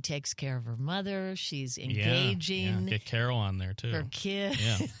agree. She takes care of her mother. She's engaging. Yeah. Get Carol on there, too. Her kid.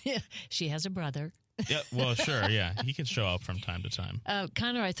 Yeah. She has a brother. Yeah, well, sure, yeah. He can show up from time to time.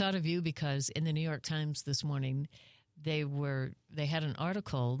 Connor, I thought of you because in the New York Times this morning, they had an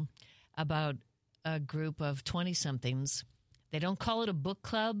article about a group of 20-somethings. They don't call it a book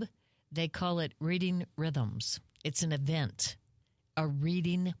club. They call it Reading Rhythms. It's an event, a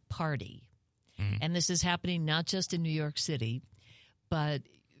reading party. And this is happening not just in New York City, but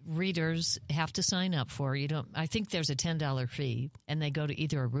readers have to sign up for. I think there's a $10 fee, and they go to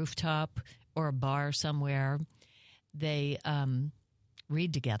either a rooftop or a bar somewhere. They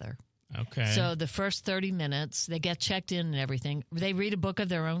read together. Okay. So the first 30 minutes, they get checked in and everything. They read a book of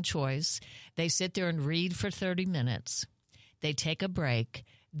their own choice. They sit there and read for 30 minutes. They take a break.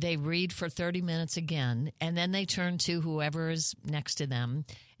 They read for 30 minutes again, and then they turn to whoever is next to them,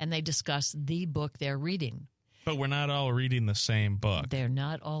 and they discuss the book they're reading. But we're not all reading the same book. They're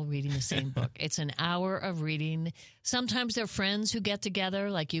not all reading the same book. It's an hour of reading. Sometimes they're friends who get together.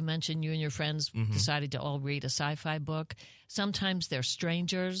 Like you mentioned, you and your friends decided to all read a sci-fi book. Sometimes they're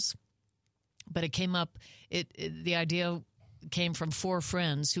strangers. But it came up, the idea came from 4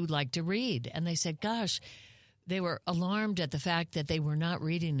 friends who like to read. And they said, gosh, they were alarmed at the fact that they were not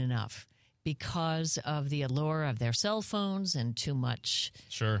reading enough because of the allure of their cell phones and too much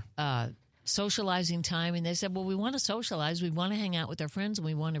socializing time. And they said, well, we want to socialize. We want to hang out with our friends, and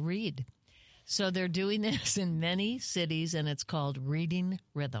we want to read. So they're doing this in many cities, and it's called Reading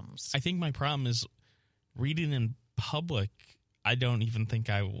Rhythms. I think my problem is reading in public. I don't even think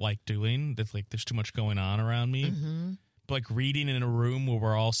I like doing. There's too much going on around me. Mm-hmm. But like reading in a room where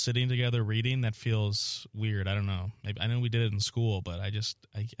we're all sitting together reading, that feels weird. I don't know. Maybe, I know we did it in school, but I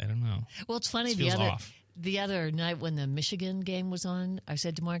don't know. Well, it's funny. The other night when the Michigan game was on, I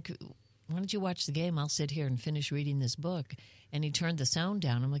said to Mark, why don't you watch the game? I'll sit here and finish reading this book. And he turned the sound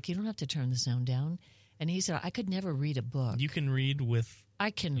down. I'm like, you don't have to turn the sound down. And he said, I could never read a book. You can read with...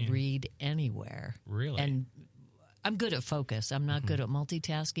 I can read anywhere. Really? And I'm good at focus. I'm not good at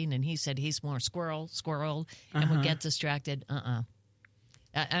multitasking. And he said he's more squirrel, and would get distracted. I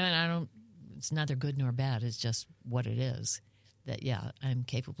don't, it's neither good nor bad. It's just what it is. That, I'm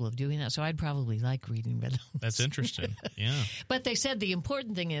capable of doing that. So I'd probably like reading rhythms. That's interesting. Yeah. But they said the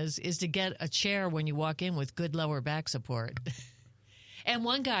important thing is to get a chair when you walk in with good lower back support. And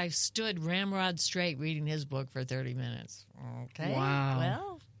one guy stood ramrod straight reading his book for 30 minutes. Okay.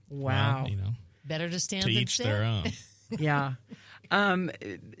 Wow. Well, you know, better to stand to than each sit. their own. Yeah.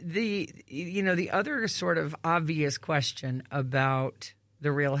 The other sort of obvious question about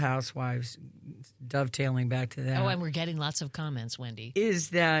the Real Housewives, dovetailing back to that. Oh, and we're getting lots of comments, Wendy. Is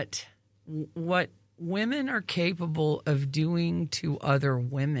that what women are capable of doing to other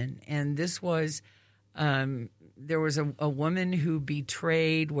women? And this was, there was a woman who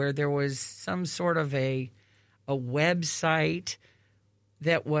betrayed, where there was some sort of a website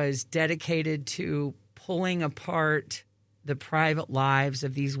that was dedicated to pulling apart the private lives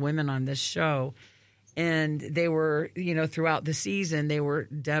of these women on this show. And they were, throughout the season, they were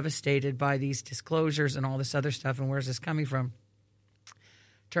devastated by these disclosures and all this other stuff. And where's this coming from?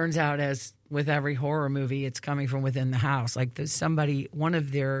 Turns out, as with every horror movie, it's coming from within the house. Like one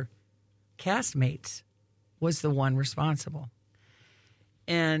of their castmates was the one responsible.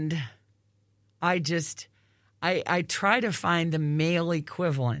 And I try to find the male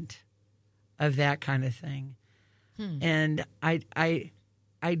equivalent of that kind of thing. And I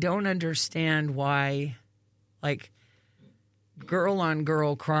don't understand why, like, girl on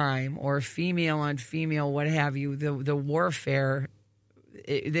girl crime or female on female, what have you, the warfare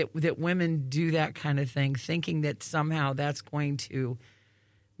that women do that kind of thing, thinking that somehow that's going to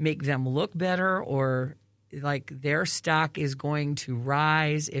make them look better, or like their stock is going to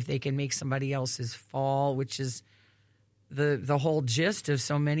rise if they can make somebody else's fall, which is the whole gist of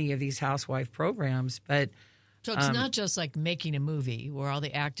so many of these housewife programs. But so it's not just like making a movie where all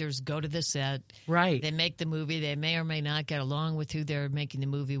the actors go to the set. Right. They make the movie. They may or may not get along with who they're making the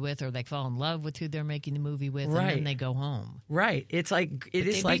movie with, or they fall in love with who they're making the movie with, and then they go home. Right. It's like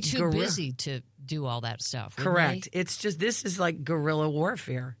they'd be too busy to do all that stuff. Correct. It's just, this is like guerrilla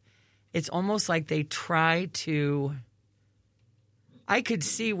warfare. It's almost like they try to. I could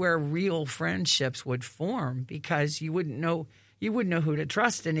see where real friendships would form, because you wouldn't know who to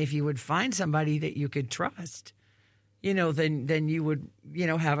trust, and if you would find somebody that you could trust, then you would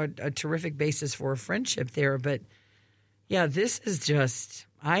have a terrific basis for a friendship there. But yeah, this is just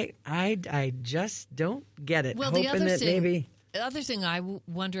I just don't get it. Well, the other thing I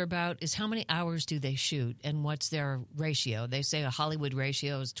wonder about is how many hours do they shoot, and what's their ratio? They say a Hollywood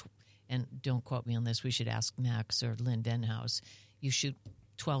ratio is, and don't quote me on this, we should ask Max or Lynn Denhouse. You shoot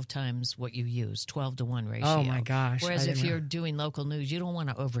 12 times what you use, 12-to-1 ratio. Oh, my gosh. Whereas I if didn't you're know. doing local news, you don't want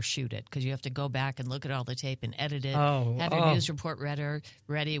to overshoot it because you have to go back and look at all the tape and edit it, Oh, have your news report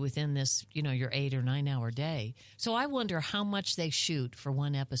ready within this, your 8 or 9 hour day. So I wonder how much they shoot for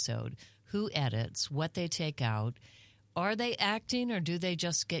one episode, who edits, what they take out. Are they acting, or do they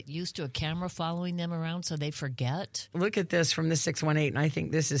just get used to a camera following them around so they forget? Look at this from the 618, and I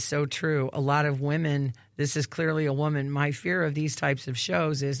think this is so true. A lot of women, this is clearly a woman. My fear of these types of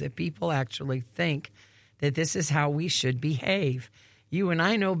shows is that people actually think that this is how we should behave. You and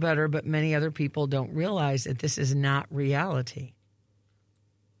I know better, but many other people don't realize that this is not reality.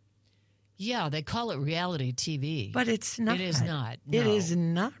 Yeah, they call it reality TV. But it's not. It is not. It no. is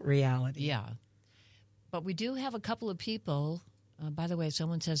not reality. Yeah. But we do have a couple of people. By the way,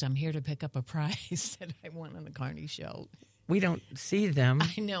 someone says, I'm here to pick up a prize that I won on the Carney show. We don't see them.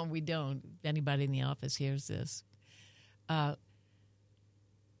 I know, we don't. Anybody in the office hears this. Mark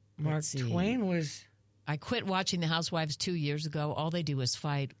let's see. Twain was... I quit watching The Housewives 2 years ago. All they do is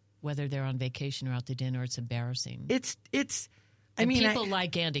fight, whether they're on vacation or out to dinner. It's embarrassing. It's. I And mean, people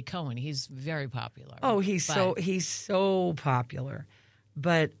like Andy Cohen. He's very popular. Oh, he's so popular,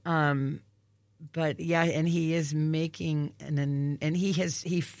 but yeah, and he is making and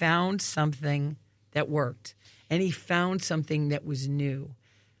he found something that worked, and he found something that was new,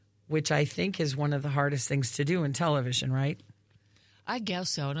 which I think is one of the hardest things to do in television, right? I guess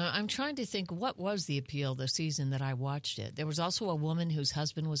so. And I'm trying to think, what was the appeal the season that I watched it? There was also a woman whose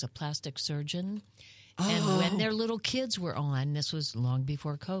husband was a plastic surgeon. And when their little kids were on, this was long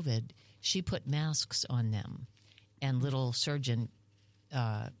before COVID, she put masks on them and little surgeon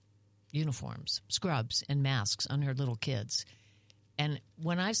uniforms, scrubs and masks on her little kids. And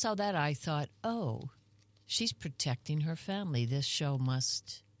when I saw that, I thought, oh, she's protecting her family. This show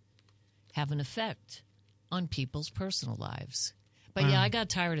must have an effect on people's personal lives. But yeah, I got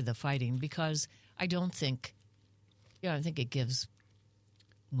tired of the fighting because I think it gives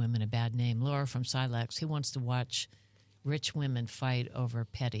women a bad name. Laura from Silex, who wants to watch rich women fight over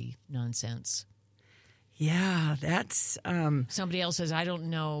petty nonsense? Yeah, that's... Somebody else says, I don't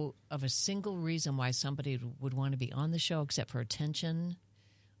know of a single reason why somebody would want to be on the show except for attention.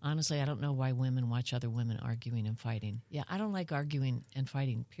 Honestly, I don't know why women watch other women arguing and fighting. Yeah, I don't like arguing and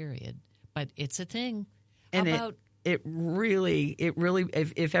fighting, period. But it's a thing. And How about... It really,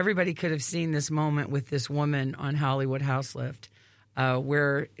 if everybody could have seen this moment with this woman on Hollywood House Lift,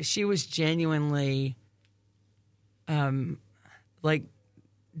 where she was genuinely,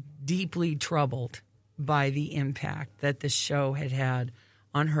 deeply troubled by the impact that the show had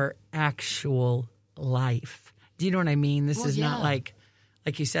on her actual life. Do you know what I mean? This is not like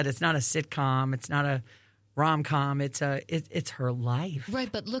you said, it's not a sitcom. It's not a rom-com. It's her life. Right,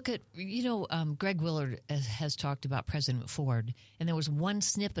 but look at, Greg Willard has talked about President Ford, and there was one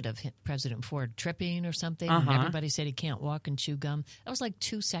snippet of President Ford tripping or something, and everybody said he can't walk and chew gum. That was like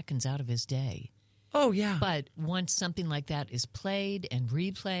 2 seconds out of his day. Oh, yeah. But once something like that is played and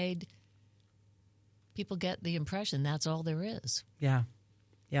replayed, people get the impression that's all there is. Yeah.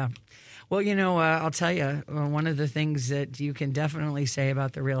 Yeah. Well, I'll tell you, one of the things that you can definitely say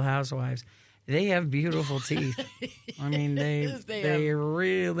about the Real Housewives, they have beautiful teeth. I mean, they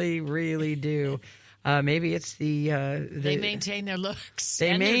really, really do. Maybe it's they maintain their looks.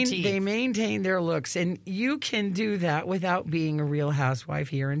 They teeth. maintain their looks, and you can do that without being a Real Housewife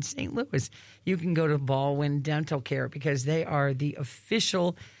here in St. Louis. You can go to Baldwin Dental Care because they are the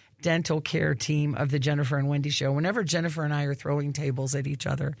official dental care team of the Jennifer and Wendy show. Whenever Jennifer and I are throwing tables at each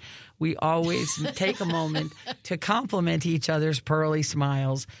other, we always take a moment to compliment each other's pearly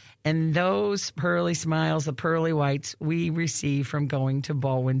smiles. And those pearly smiles, the pearly whites, we receive from going to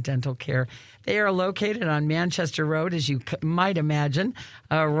Baldwin Dental Care. They are located on Manchester Road, as you might imagine,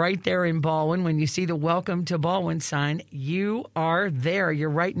 right there in Baldwin. When you see the Welcome to Baldwin sign, you are there. You're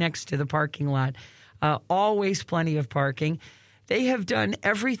right next to the parking lot. Always plenty of parking. They have done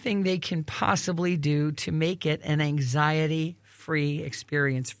everything they can possibly do to make it an anxiety-free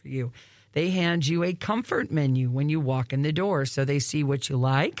experience for you. They hand you a comfort menu when you walk in the door, so they see what you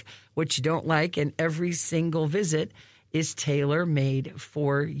like, what you don't like, and every single visit is tailor-made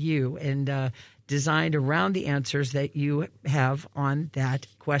for you and designed around the answers that you have on that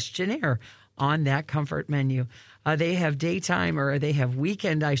questionnaire, on that comfort menu. They have daytime, or they have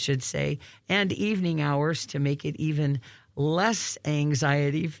weekend, I should say, and evening hours to make it even less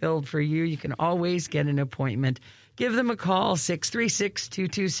anxiety-filled for you. You can always get an appointment. Give them a call,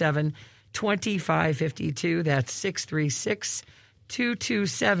 636-227-2552. That's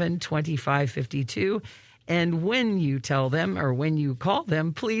 636-227-2552. And when you tell them, or when you call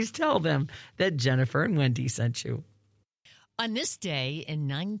them, please tell them that Jennifer and Wendy sent you. On this day in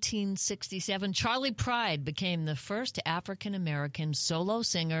 1967, Charlie Pride became the first African-American solo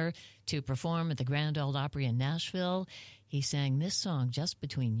singer to perform at the Grand Ole Opry in Nashville. He sang this song, Just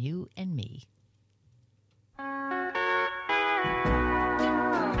Between You and Me. So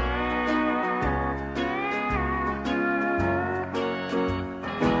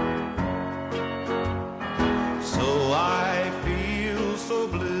I feel so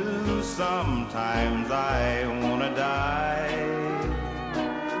blue, sometimes I want to die.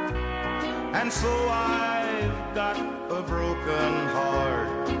 And so I've got a broken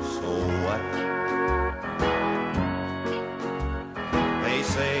heart, so what? They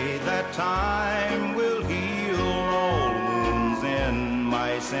say that time will heal all wounds in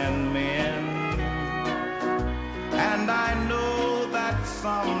mice and men. And I know that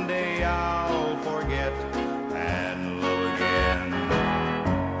someday I'll forget and love again.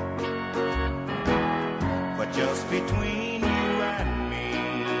 But just between you and me,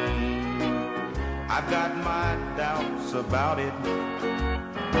 I've got my doubts about it.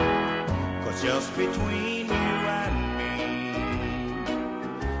 'Cause just between you and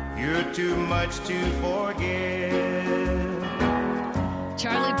me, you're too much to forget.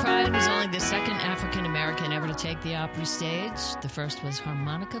 Charlie Pride was only the second African-American ever to take the Opry stage. The first was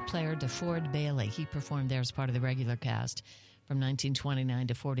harmonica player DeFord Bailey. He performed there as part of the regular cast from 1929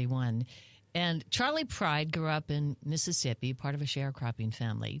 to 41. And Charlie Pride grew up in Mississippi, part of a sharecropping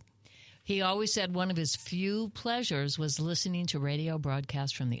family. He always said one of his few pleasures was listening to radio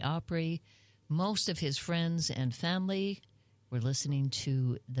broadcasts from the Opry. Most of his friends and family were listening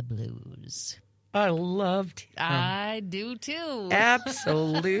to the blues. I loved him. I do too.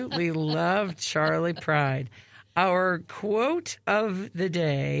 Absolutely loved Charlie Pride. Our quote of the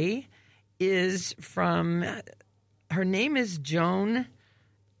day is from, her name is Joan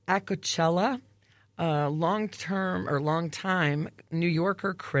Acocella, a long-time New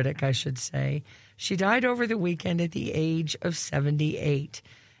Yorker critic, I should say. She died over the weekend at the age of 78.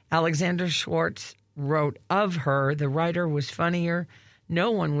 Alexander Schwartz wrote of her, the writer was funnier.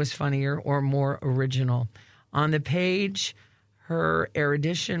 No one was funnier or more original. On the page, her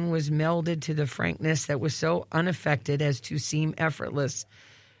erudition was melded to the frankness that was so unaffected as to seem effortless.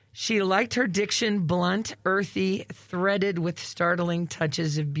 She liked her diction blunt, earthy, threaded with startling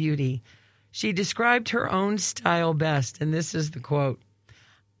touches of beauty. She described her own style best, and this is the quote: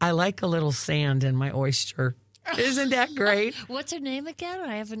 "I like a little sand in my oyster." Isn't that great? What's her name again?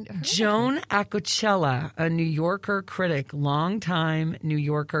 I haven't heard. Joan Acocella, a New Yorker critic, longtime New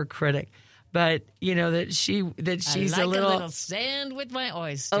Yorker critic. But you know she's I like a little sand with my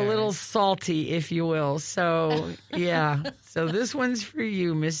oyster. a little salty, if you will. So yeah. So this one's for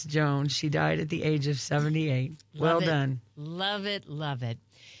you, Miss Jones. She died at the age of 78. Well done. Love it, love it.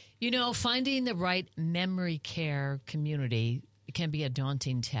 You know, finding the right memory care community can be a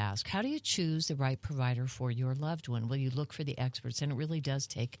daunting task. How do you choose the right provider for your loved one? Well, you look for the experts, and it really does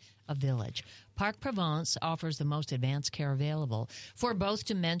take a village. Park Provence offers the most advanced care available for both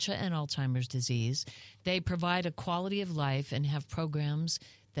dementia and Alzheimer's disease. They provide a quality of life and have programs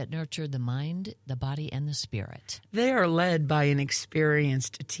that nurture the mind, the body, and the spirit. They are led by an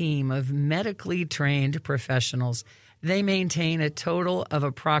experienced team of medically trained professionals. They maintain a total of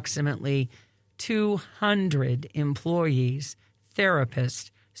approximately 200 employees,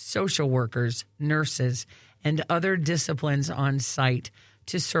 therapists, social workers, nurses, and other disciplines on site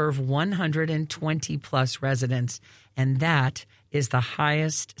to serve 120-plus residents, and that is the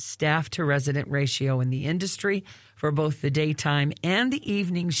highest staff-to-resident ratio in the industry for both the daytime and the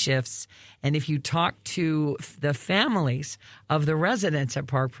evening shifts. And if you talk to the families of the residents at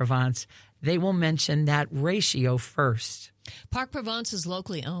Park Provence, they will mention that ratio first. Park Provence is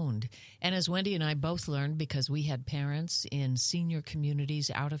locally owned, and as Wendy and I both learned because we had parents in senior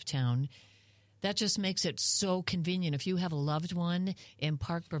communities out of town, that just makes it so convenient. If you have a loved one in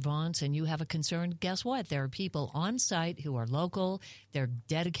Park Provence and you have a concern, guess what? There are people on site who are local, they're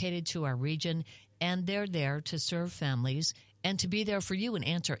dedicated to our region, and they're there to serve families and to be there for you and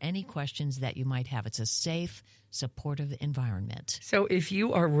answer any questions that you might have. It's a safe, supportive environment. So if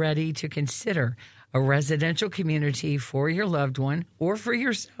you are ready to consider a residential community for your loved one or for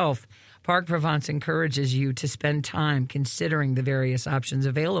yourself, Park Provence encourages you to spend time considering the various options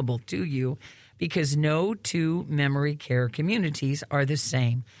available to you, because no two memory care communities are the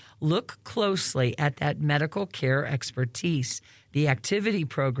same. Look closely at that medical care expertise, the activity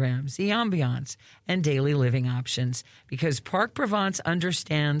programs, the ambiance, and daily living options, because Park Provence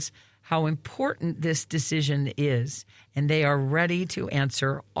understands how important this decision is, and they are ready to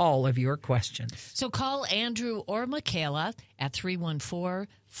answer all of your questions. So call Andrew or Michaela at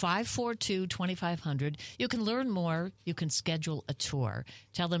 314-542-2500. You can learn more. You can schedule a tour.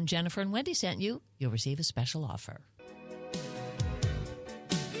 Tell them Jennifer and Wendy sent you. You'll receive a special offer.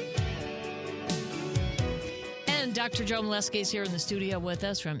 And Dr. Joe Molesky is here in the studio with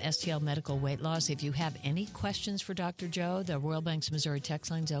us from STL Medical Weight Loss. If you have any questions for Dr. Joe, the Royal Banks Missouri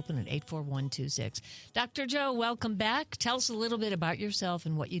text line is open at 84126. Dr. Joe, welcome back. Tell us a little bit about yourself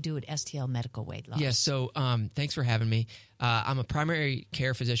and what you do at STL Medical Weight Loss. Yes, so thanks for having me. I'm a primary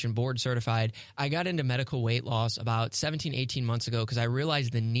care physician, board certified. I got into medical weight loss about 17, 18 months ago because I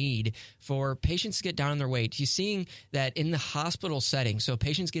realized the need for patients to get down on their weight. You're seeing that in the hospital setting. So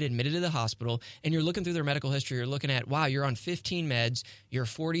patients get admitted to the hospital and you're looking through their medical history. You're looking at, wow, you're on 15 meds, you're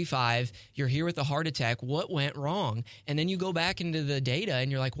 45, you're here with a heart attack. What went wrong? And then you go back into the data and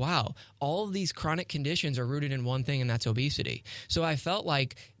you're like, wow, all of these chronic conditions are rooted in one thing, and that's obesity. So I felt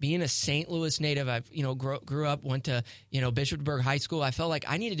like being a St. Louis native, I've grew up, went to Bishopsburg High School. I felt like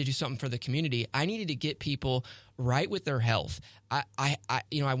I needed to do something for the community. I needed to get people right with their health. I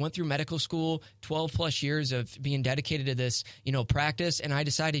went through medical school, 12 plus years of being dedicated to this, practice. And I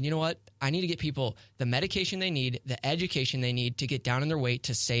decided, you know what? I need to get people the medication they need, the education they need to get down in their weight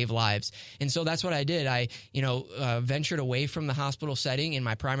to save lives. And so that's what I did. I, ventured away from the hospital setting in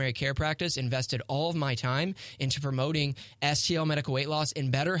my primary care practice, invested all of my time into promoting STL medical weight loss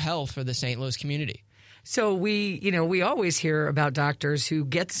and better health for the St. Louis community. So we always hear about doctors who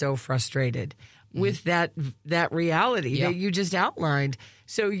get so frustrated with that reality that you just outlined.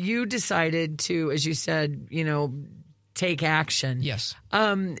 So you decided to, as you said, take action. Yes.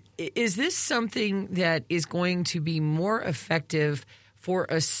 Is this something that is going to be more effective for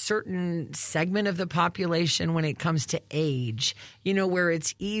a certain segment of the population when it comes to age, where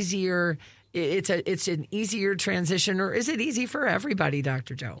it's easier? It's an easier transition, or is it easy for everybody,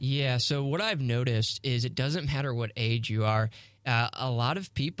 Dr. Joe? Yeah, so what I've noticed is it doesn't matter what age you are. A lot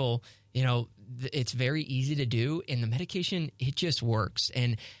of people, it's very easy to do, and the medication, it just works.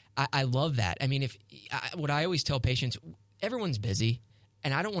 And I love that. I mean, what I always tell patients, everyone's busy,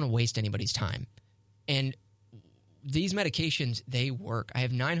 and I don't want to waste anybody's time. And these medications, they work. I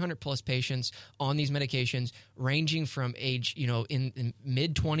have 900 plus patients on these medications ranging from age, in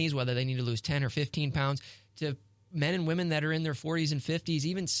mid-20s, whether they need to lose 10 or 15 pounds, to men and women that are in their 40s and 50s,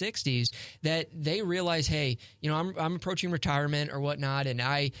 even 60s, that they realize, hey, I'm approaching retirement or whatnot, and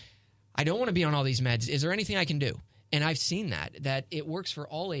I don't want to be on all these meds. Is there anything I can do? And I've seen that it works for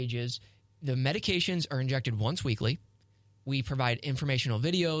all ages. The medications are injected once weekly. We provide informational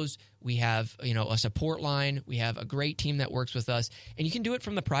videos. We have, a support line. We have a great team that works with us. And you can do it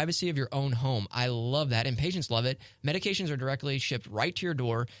from the privacy of your own home. I love that. And patients love it. Medications are directly shipped right to your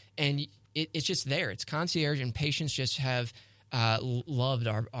door. And it's just there. It's concierge. And patients just have loved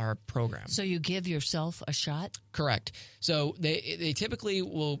our program. So you give yourself a shot? Correct. So they typically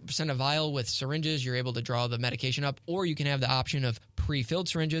will send a vial with syringes. You're able to draw the medication up, or you can have the option of pre-filled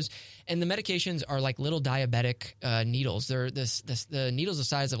syringes. And the medications are like little diabetic needles. They're the needle's the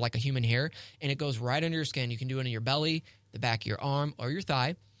size of like a human hair, and it goes right under your skin. You can do it in your belly, the back of your arm, or your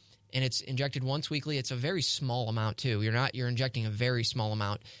thigh. And it's injected once weekly. It's a very small amount too. You're injecting a very small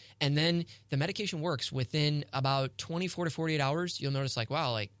amount. And then the medication works within about 24 to 48 hours. You'll notice like,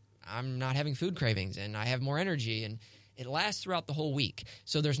 wow, like I'm not having food cravings and I have more energy, and it lasts throughout the whole week.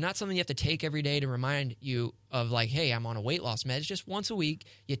 So there's not something you have to take every day to remind you of like, hey, I'm on a weight loss med. It's just once a week.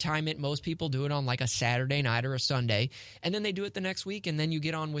 You time it. Most people do it on like a Saturday night or a Sunday, and then they do it the next week, and then you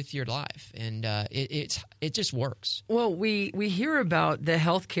get on with your life. And it just works. Well, we hear about the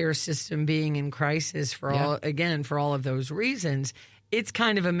healthcare system being in crisis for all of those reasons. It's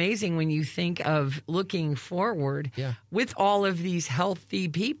kind of amazing when you think of looking forward with all of these healthier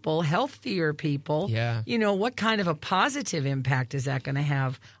people, what kind of a positive impact is that going to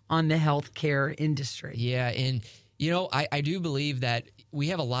have on the healthcare industry? Yeah. And, I do believe that we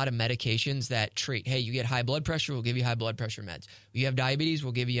have a lot of medications that treat, hey, you get high blood pressure, we'll give you high blood pressure meds. You have diabetes,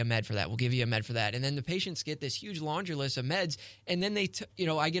 we'll give you a med for that. We'll give you a med for that. And then the patients get this huge laundry list of meds. And then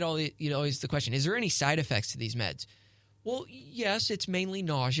I get always the question, is there any side effects to these meds? Well, yes, it's mainly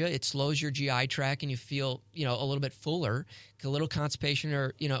nausea. It slows your GI tract and you feel, a little bit fuller, a little constipation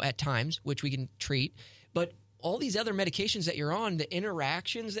or, at times, which we can treat. But all these other medications that you're on, the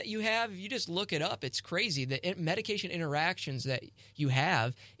interactions that you have, you just look it up. It's crazy. The medication interactions that you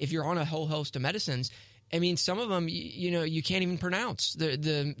have, if you're on a whole host of medicines, I mean, some of them, you can't even pronounce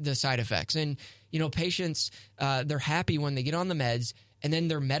the side effects. And, patients, they're happy when they get on the meds. And then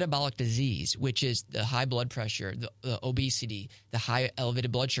their metabolic disease, which is the high blood pressure, the obesity, the high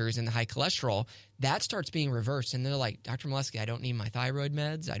elevated blood sugars, and the high cholesterol, that starts being reversed. And they're like, Dr. Molesky, I don't need my thyroid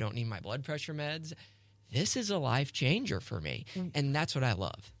meds. I don't need my blood pressure meds. This is a life changer for me. And that's what I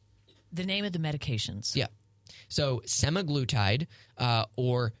love. The name of the medications. Yeah. So semaglutide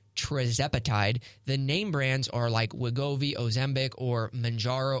or tirzepatide. The name brands are like Wegovy, Ozempic, or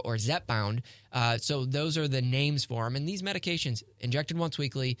Mounjaro, or Zepbound. So those are the names for them. And these medications, injected once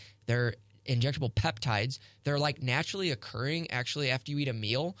weekly, they're injectable peptides. They're like naturally occurring. Actually, after you eat a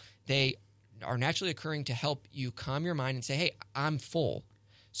meal, they are naturally occurring to help you calm your mind and say, hey, I'm full.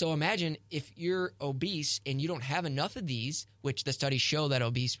 So imagine if you're obese and you don't have enough of these, which the studies show that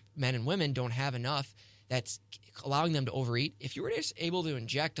obese men and women don't have enough, that's allowing them to overeat. If you were just able to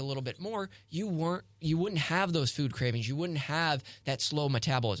inject a little bit more, you wouldn't have those food cravings. You wouldn't have that slow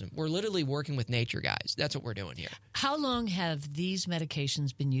metabolism. We're literally working with nature, guys. That's what we're doing here. How long have these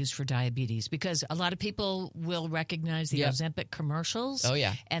medications been used for diabetes? Because a lot of people will recognize the Ozempic commercials. Oh,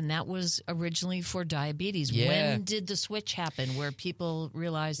 yeah. And that was originally for diabetes. Yeah. When did the switch happen where people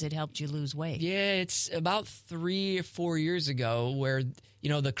realized it helped you lose weight? Yeah, it's about 3 or 4 years ago where,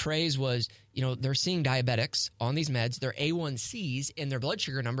 the craze was, they're seeing diabetics on these meds, their A1Cs and their blood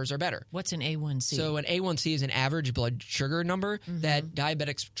sugar numbers are better. What's an A1C? So an A1C is an average blood sugar number that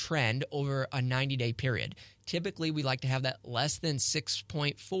diabetics trend over a 90-day period. Typically, we like to have that less than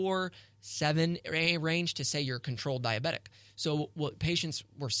 6.47 range to say you're controlled diabetic. So what patients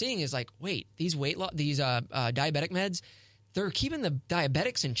were seeing is like, wait, these diabetic meds, they're keeping the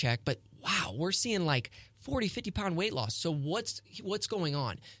diabetics in check, but wow, we're seeing like 40, 50-pound weight loss. So what's going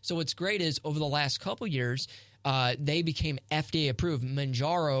on? So what's great is over the last couple years, they became FDA approved.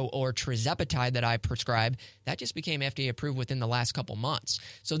 Mounjaro or tirzepatide that I prescribe, that just became FDA approved within the last couple months.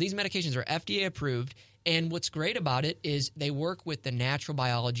 So these medications are FDA approved. And what's great about it is they work with the natural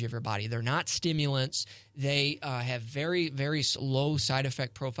biology of your body. They're not stimulants. They have very, very low side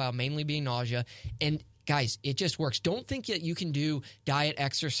effect profile, mainly being nausea. And guys, it just works. Don't think that you can do diet,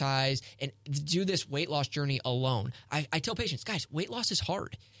 exercise, and do this weight loss journey alone. I tell patients, guys, weight loss is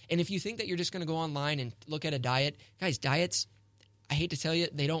hard. And if you think that you're just going to go online and look at a diet, guys, diets, I hate to tell you,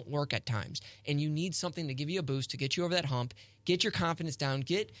 they don't work at times. And you need something to give you a boost, to get you over that hump, get your confidence down,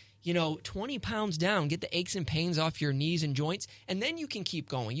 get 20 pounds down, get the aches and pains off your knees and joints, and then you can keep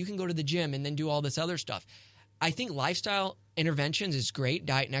going. You can go to the gym and then do all this other stuff. I think lifestyle interventions is great,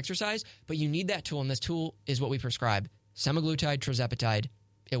 diet and exercise, but you need that tool, and this tool is what we prescribe. Semaglutide, tirzepatide,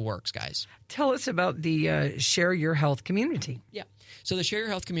 it works, guys. Tell us about the Share Your Health community. Yeah. So the Share Your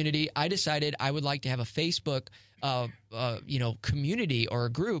Health community, I decided I would like to have a Facebook community or a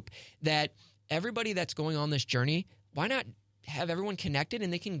group that everybody that's going on this journey, why not have everyone connected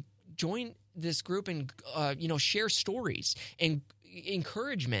and they can join this group and share stories and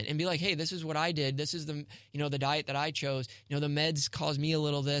encouragement and be like, hey, this is what I did. This is the diet that I chose. The meds caused me a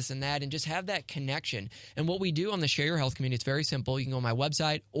little this and that, and just have that connection. And what we do on the Share Your Health community, it's very simple. You can go on my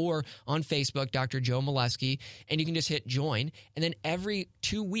website or on Facebook, Dr. Joe Molesky, and you can just hit join. And then every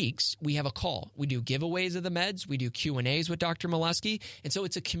 2 weeks, we have a call. We do giveaways of the meds. We do Q&As with Dr. Molesky. And so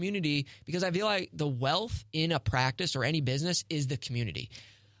it's a community because I feel like the wealth in a practice or any business is the community.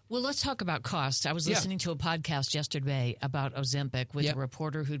 Well, let's talk about costs. I was listening to a podcast yesterday about Ozempic with a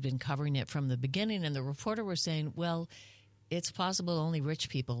reporter who'd been covering it from the beginning, and the reporter was saying, well, it's possible only rich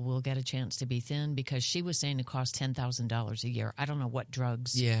people will get a chance to be thin because she was saying it costs $10,000 a year. I don't know what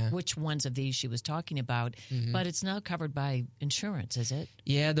drugs, which ones of these she was talking about, but it's not covered by insurance, is it?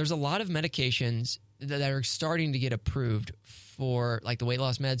 Yeah, there's a lot of medications that are starting to get approved for, like the weight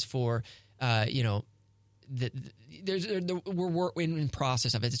loss meds for, we're in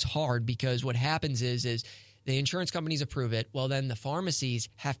process of it. It's hard because what happens is the insurance companies approve it. Well, then the pharmacies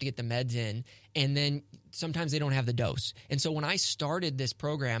have to get the meds in, and then sometimes they don't have the dose. And so when I started this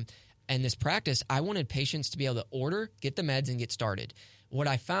program and this practice, I wanted patients to be able to order, get the meds, and get started. What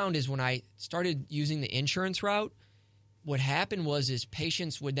I found is when I started using the insurance route, what happened was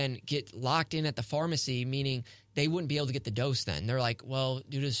patients would then get locked in at the pharmacy, meaning they wouldn't be able to get the dose then. They're like, well,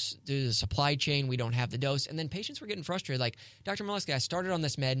 due to the supply chain, we don't have the dose. And then patients were getting frustrated, like, Dr. Molesky, I started on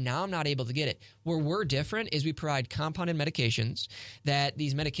this med, now I'm not able to get it. Where we're different is we provide compounded medications, that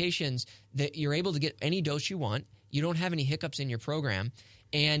these medications that you're able to get any dose you want. You don't have any hiccups in your program.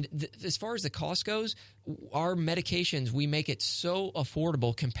 And as far as the cost goes, our medications, we make it so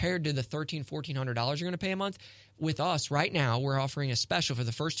affordable compared to the $1,300, $1,400 you're going to pay a month. With us right now, we're offering a special for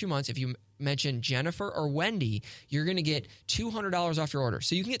the first 2 months. If you mention Jennifer or Wendy, you're going to get $200 off your order.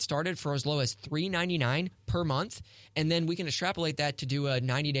 So you can get started for as low as $3.99 per month, and then we can extrapolate that to do a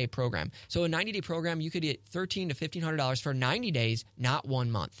 90-day program. So a 90-day program, you could get $1,300 to $1,500 for 90 days, not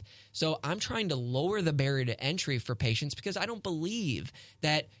 1 month. So I'm trying to lower the barrier to entry for patients because I don't believe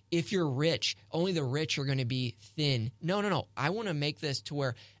that if you're rich, only the rich are going to be thin. No. I want to make this to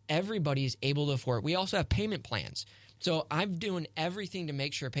where everybody's able to afford it. We also have payment plans. So I'm doing everything to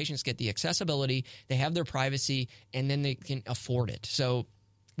make sure patients get the accessibility, they have their privacy, and then they can afford it. So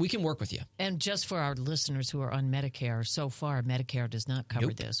we can work with you. And just for our listeners who are on Medicare, so far Medicare does not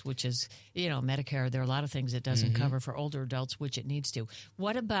cover this, which is, Medicare, there are a lot of things it doesn't cover for older adults, which it needs to.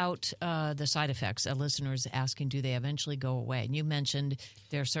 What about the side effects? A listener is asking, do they eventually go away? And you mentioned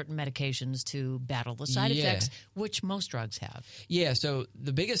there are certain medications to battle the side effects, which most drugs have. Yeah, so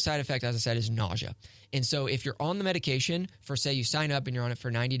the biggest side effect, as I said, is nausea. And so if you're on the medication for, say, you sign up and you're on it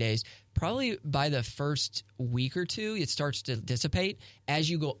for 90 days, probably by the first week or two, it starts to dissipate. As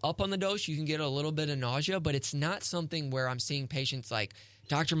you go up on the dose, you can get a little bit of nausea, but it's not something where I'm seeing patients like,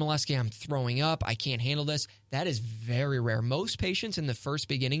 Dr. Molesky, I'm throwing up. I can't handle this. That is very rare. Most patients in the first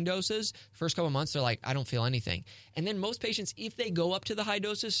beginning doses, first couple of months, they're like, I don't feel anything. And then most patients, if they go up to the high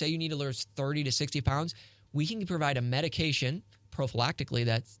doses, say you need to lose 30 to 60 pounds, we can provide a medication prophylactically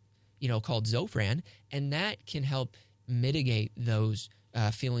that's called Zofran, and that can help mitigate those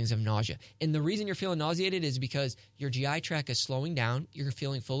feelings of nausea. And the reason you're feeling nauseated is because your GI tract is slowing down, you're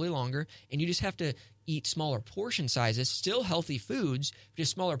feeling fully longer, and you just have to eat smaller portion sizes, still healthy foods,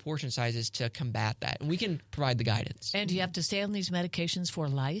 just smaller portion sizes to combat that. And we can provide the guidance. And do you have to stay on these medications for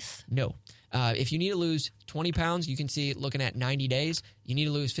life? No. If you need to lose 20 pounds, you can see looking at 90 days. You need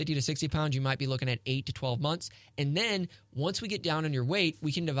to lose 50 to 60 pounds, you might be looking at 8 to 12 months. And then once we get down on your weight,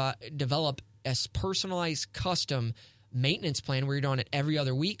 we can develop a personalized custom maintenance plan where you're on it every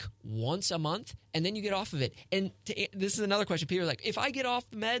other week, once a month, and then you get off of it. And this is another question. People are like, if I get off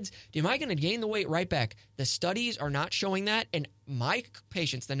the meds, am I going to gain the weight right back? The studies are not showing that. And my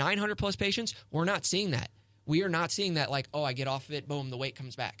patients, the 900 plus patients, we're not seeing that. We are not seeing that like, I get off of it, boom, the weight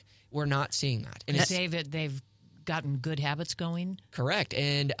comes back. We're not seeing that. And they've gotten good habits going? Correct.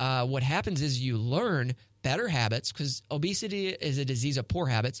 And what happens is you learn better habits because obesity is a disease of poor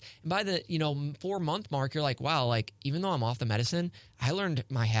habits. And by the 4-month mark, you're like, wow, like even though I'm off the medicine, I learned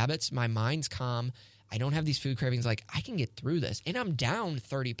my habits, my mind's calm. I don't have these food cravings. Like I can get through this and I'm down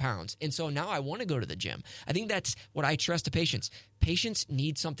 30 pounds. And so now I want to go to the gym. I think that's what I stress to patients. Patients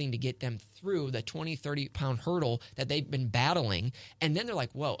need something to get them through the 20, 30 pound hurdle that they've been battling. And then they're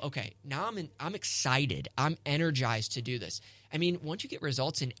like, whoa, okay, now I'm excited. I'm energized to do this. I mean, once you get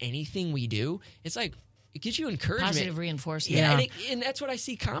results in anything we do, it's like, it gives you encouragement. Positive reinforcement. Yeah. And that's what I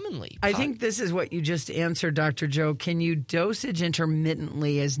see commonly. I think this is what you just answered, Dr. Joe. Can you dosage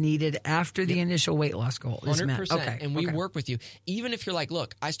intermittently as needed after the initial weight loss goal is met? 100%. Okay. And we work with you. Even if you're like,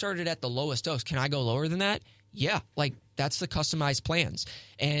 look, I started at the lowest dose. Can I go lower than that? Yeah. Like that's the customized plans.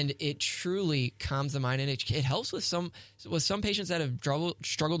 And it truly calms the mind. And it helps with some patients that have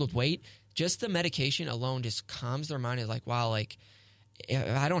struggled with weight. Just the medication alone just calms their mind. It's like, wow, like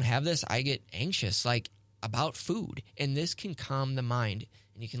if I don't have this, I get anxious. Like, about food, and this can calm the mind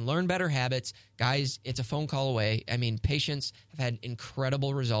and you can learn better habits. Guys, it's a phone call away. I mean, patients have had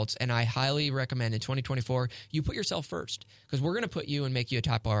incredible results, and I highly recommend in 2024 you put yourself first because we're going to put you and make you a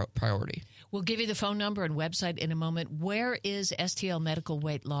top priority. We'll give you the phone number and website in a moment. Where is STL Medical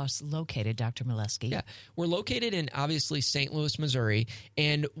Weight Loss located, Dr. Molesky? Yeah, we're located in, obviously, St. Louis, Missouri,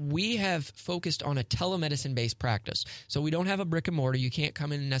 and we have focused on a telemedicine-based practice. So we don't have a brick and mortar. You can't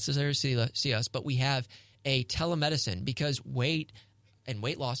come in and necessarily see us, but we have a telemedicine because weight and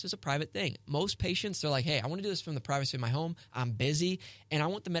weight loss is a private thing. Most patients, they're like, hey, I want to do this from the privacy of my home. I'm busy, and I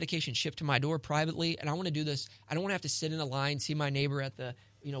want the medication shipped to my door privately, and I want to do this. I don't want to have to sit in a line, see my neighbor at the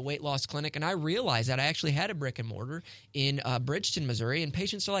weight loss clinic. And I realized that I actually had a brick and mortar in Bridgeton, Missouri, and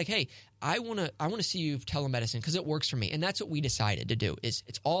patients are like, hey, I want to see you telemedicine because it works for me. And that's what we decided to do. It's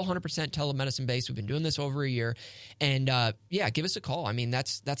all 100% telemedicine based. We've been doing this over a year. And give us a call. I mean,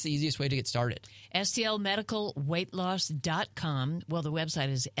 that's the easiest way to get started. STLmedicalweightloss.com. Well, the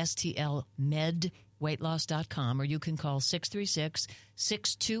website is stlmedweightloss.com, or you can call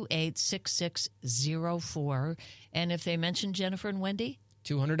 636-628-6604. And if they mention Jennifer and Wendy?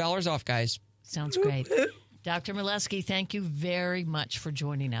 $200 off, guys. Sounds great. Dr. Milewski, thank you very much for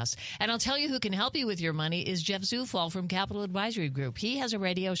joining us. And I'll tell you who can help you with your money is Jeff Zufall from Capital Advisory Group. He has a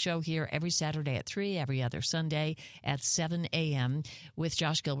radio show here every Saturday at 3, every other Sunday at 7 a.m. with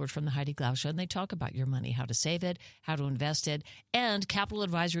Josh Gilbert from the Heidi Glau Show. And they talk about your money, how to save it, how to invest it. And Capital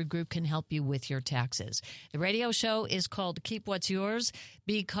Advisory Group can help you with your taxes. The radio show is called Keep What's Yours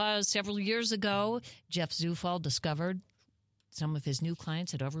because several years ago, Jeff Zufall discovered some of his new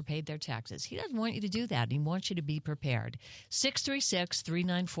clients had overpaid their taxes. He doesn't want you to do that. He wants you to be prepared.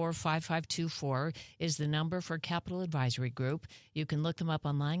 636-394-5524 is the number for Capital Advisory Group. You can look them up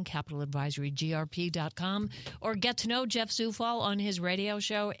online, capitaladvisorygrp.com, or get to know Jeff Zufall on his radio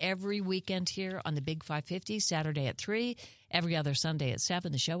show every weekend here on the Big 550, Saturday at 3, every other Sunday at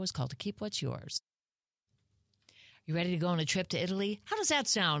 7. The show is called Keep What's Yours. You ready to go on a trip to Italy? How does that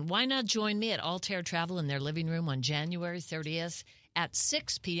sound? Why not join me at Altair Travel in their living room on January 30th at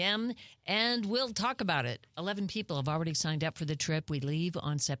 6 p.m., and we'll talk about it. 11 people have already signed up for the trip. We leave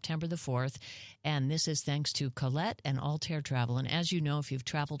on September the 4th, and this is thanks to Colette and Altair Travel. And as you know, if you've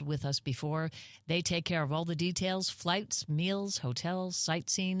traveled with us before, they take care of all the details, flights, meals, hotels,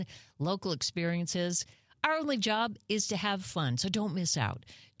 sightseeing, local experiences. Our only job is to have fun, so don't miss out.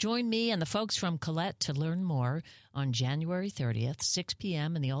 Join me and the folks from Colette to learn more on January 30th, 6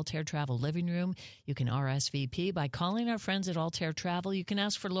 p.m. in the Altair Travel living room. You can RSVP by calling our friends at Altair Travel. You can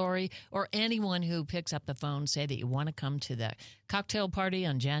ask for Lori or anyone who picks up the phone, say that you want to come to the cocktail party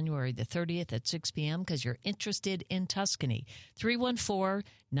on January the 30th at 6 p.m. because you're interested in Tuscany.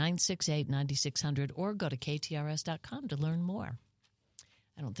 314-968-9600 or go to ktrs.com to learn more.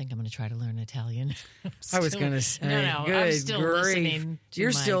 I don't think I'm going to try to learn Italian. I was going to say, no, good I'm still grief. listening to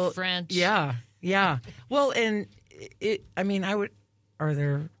You're my still French. Yeah. Well, and are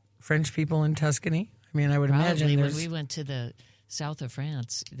there French people in Tuscany? I mean, I would imagine Probably there's. when we went to the south of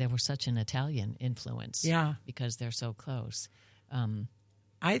France, there was such an Italian influence. Yeah. Because they're so close.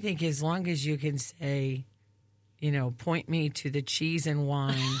 I think as long as you can say, point me to the cheese and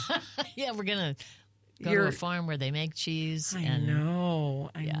wine. Yeah, we're going to go to a farm where they make cheese. I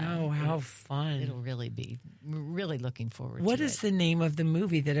know. How fun. It'll really be. We're really looking forward to it. What is the name of the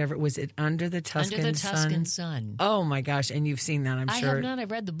movie that ever was it? Under the Tuscan Sun. Oh my gosh! And you've seen that, I'm sure. I have not. I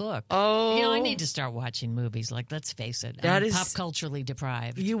read the book. Oh, I need to start watching movies. Like, let's face it, that I'm is pop culturally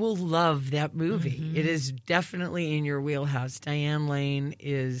deprived. You will love that movie. Mm-hmm. It is definitely in your wheelhouse. Diane Lane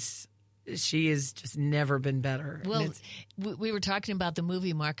she has just never been better. Well, we were talking about the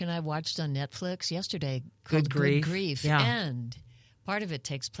movie Mark and I watched on Netflix yesterday Good called Grief. Good Grief. Yeah. And part of it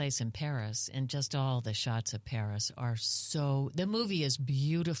takes place in Paris, and just all the shots of Paris are the movie is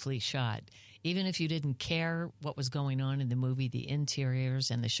beautifully shot. Even if you didn't care what was going on in the movie, the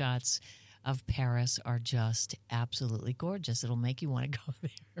interiors and the shots of Paris are just absolutely gorgeous. It'll make you want to go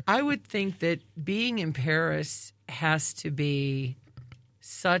there. I would think that being in Paris has to be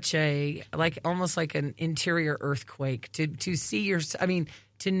such almost like an interior earthquake to see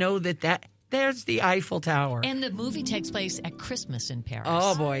to know that there's the Eiffel Tower. And the movie takes place at Christmas in Paris.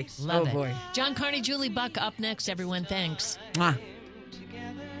 Oh boy. Love it. Boy. John Carney, Julie Buck up next, everyone. Thanks. Mwah.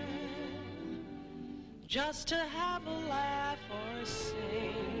 Just to have a laugh or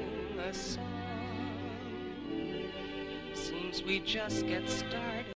sing a song. Seems we just get started.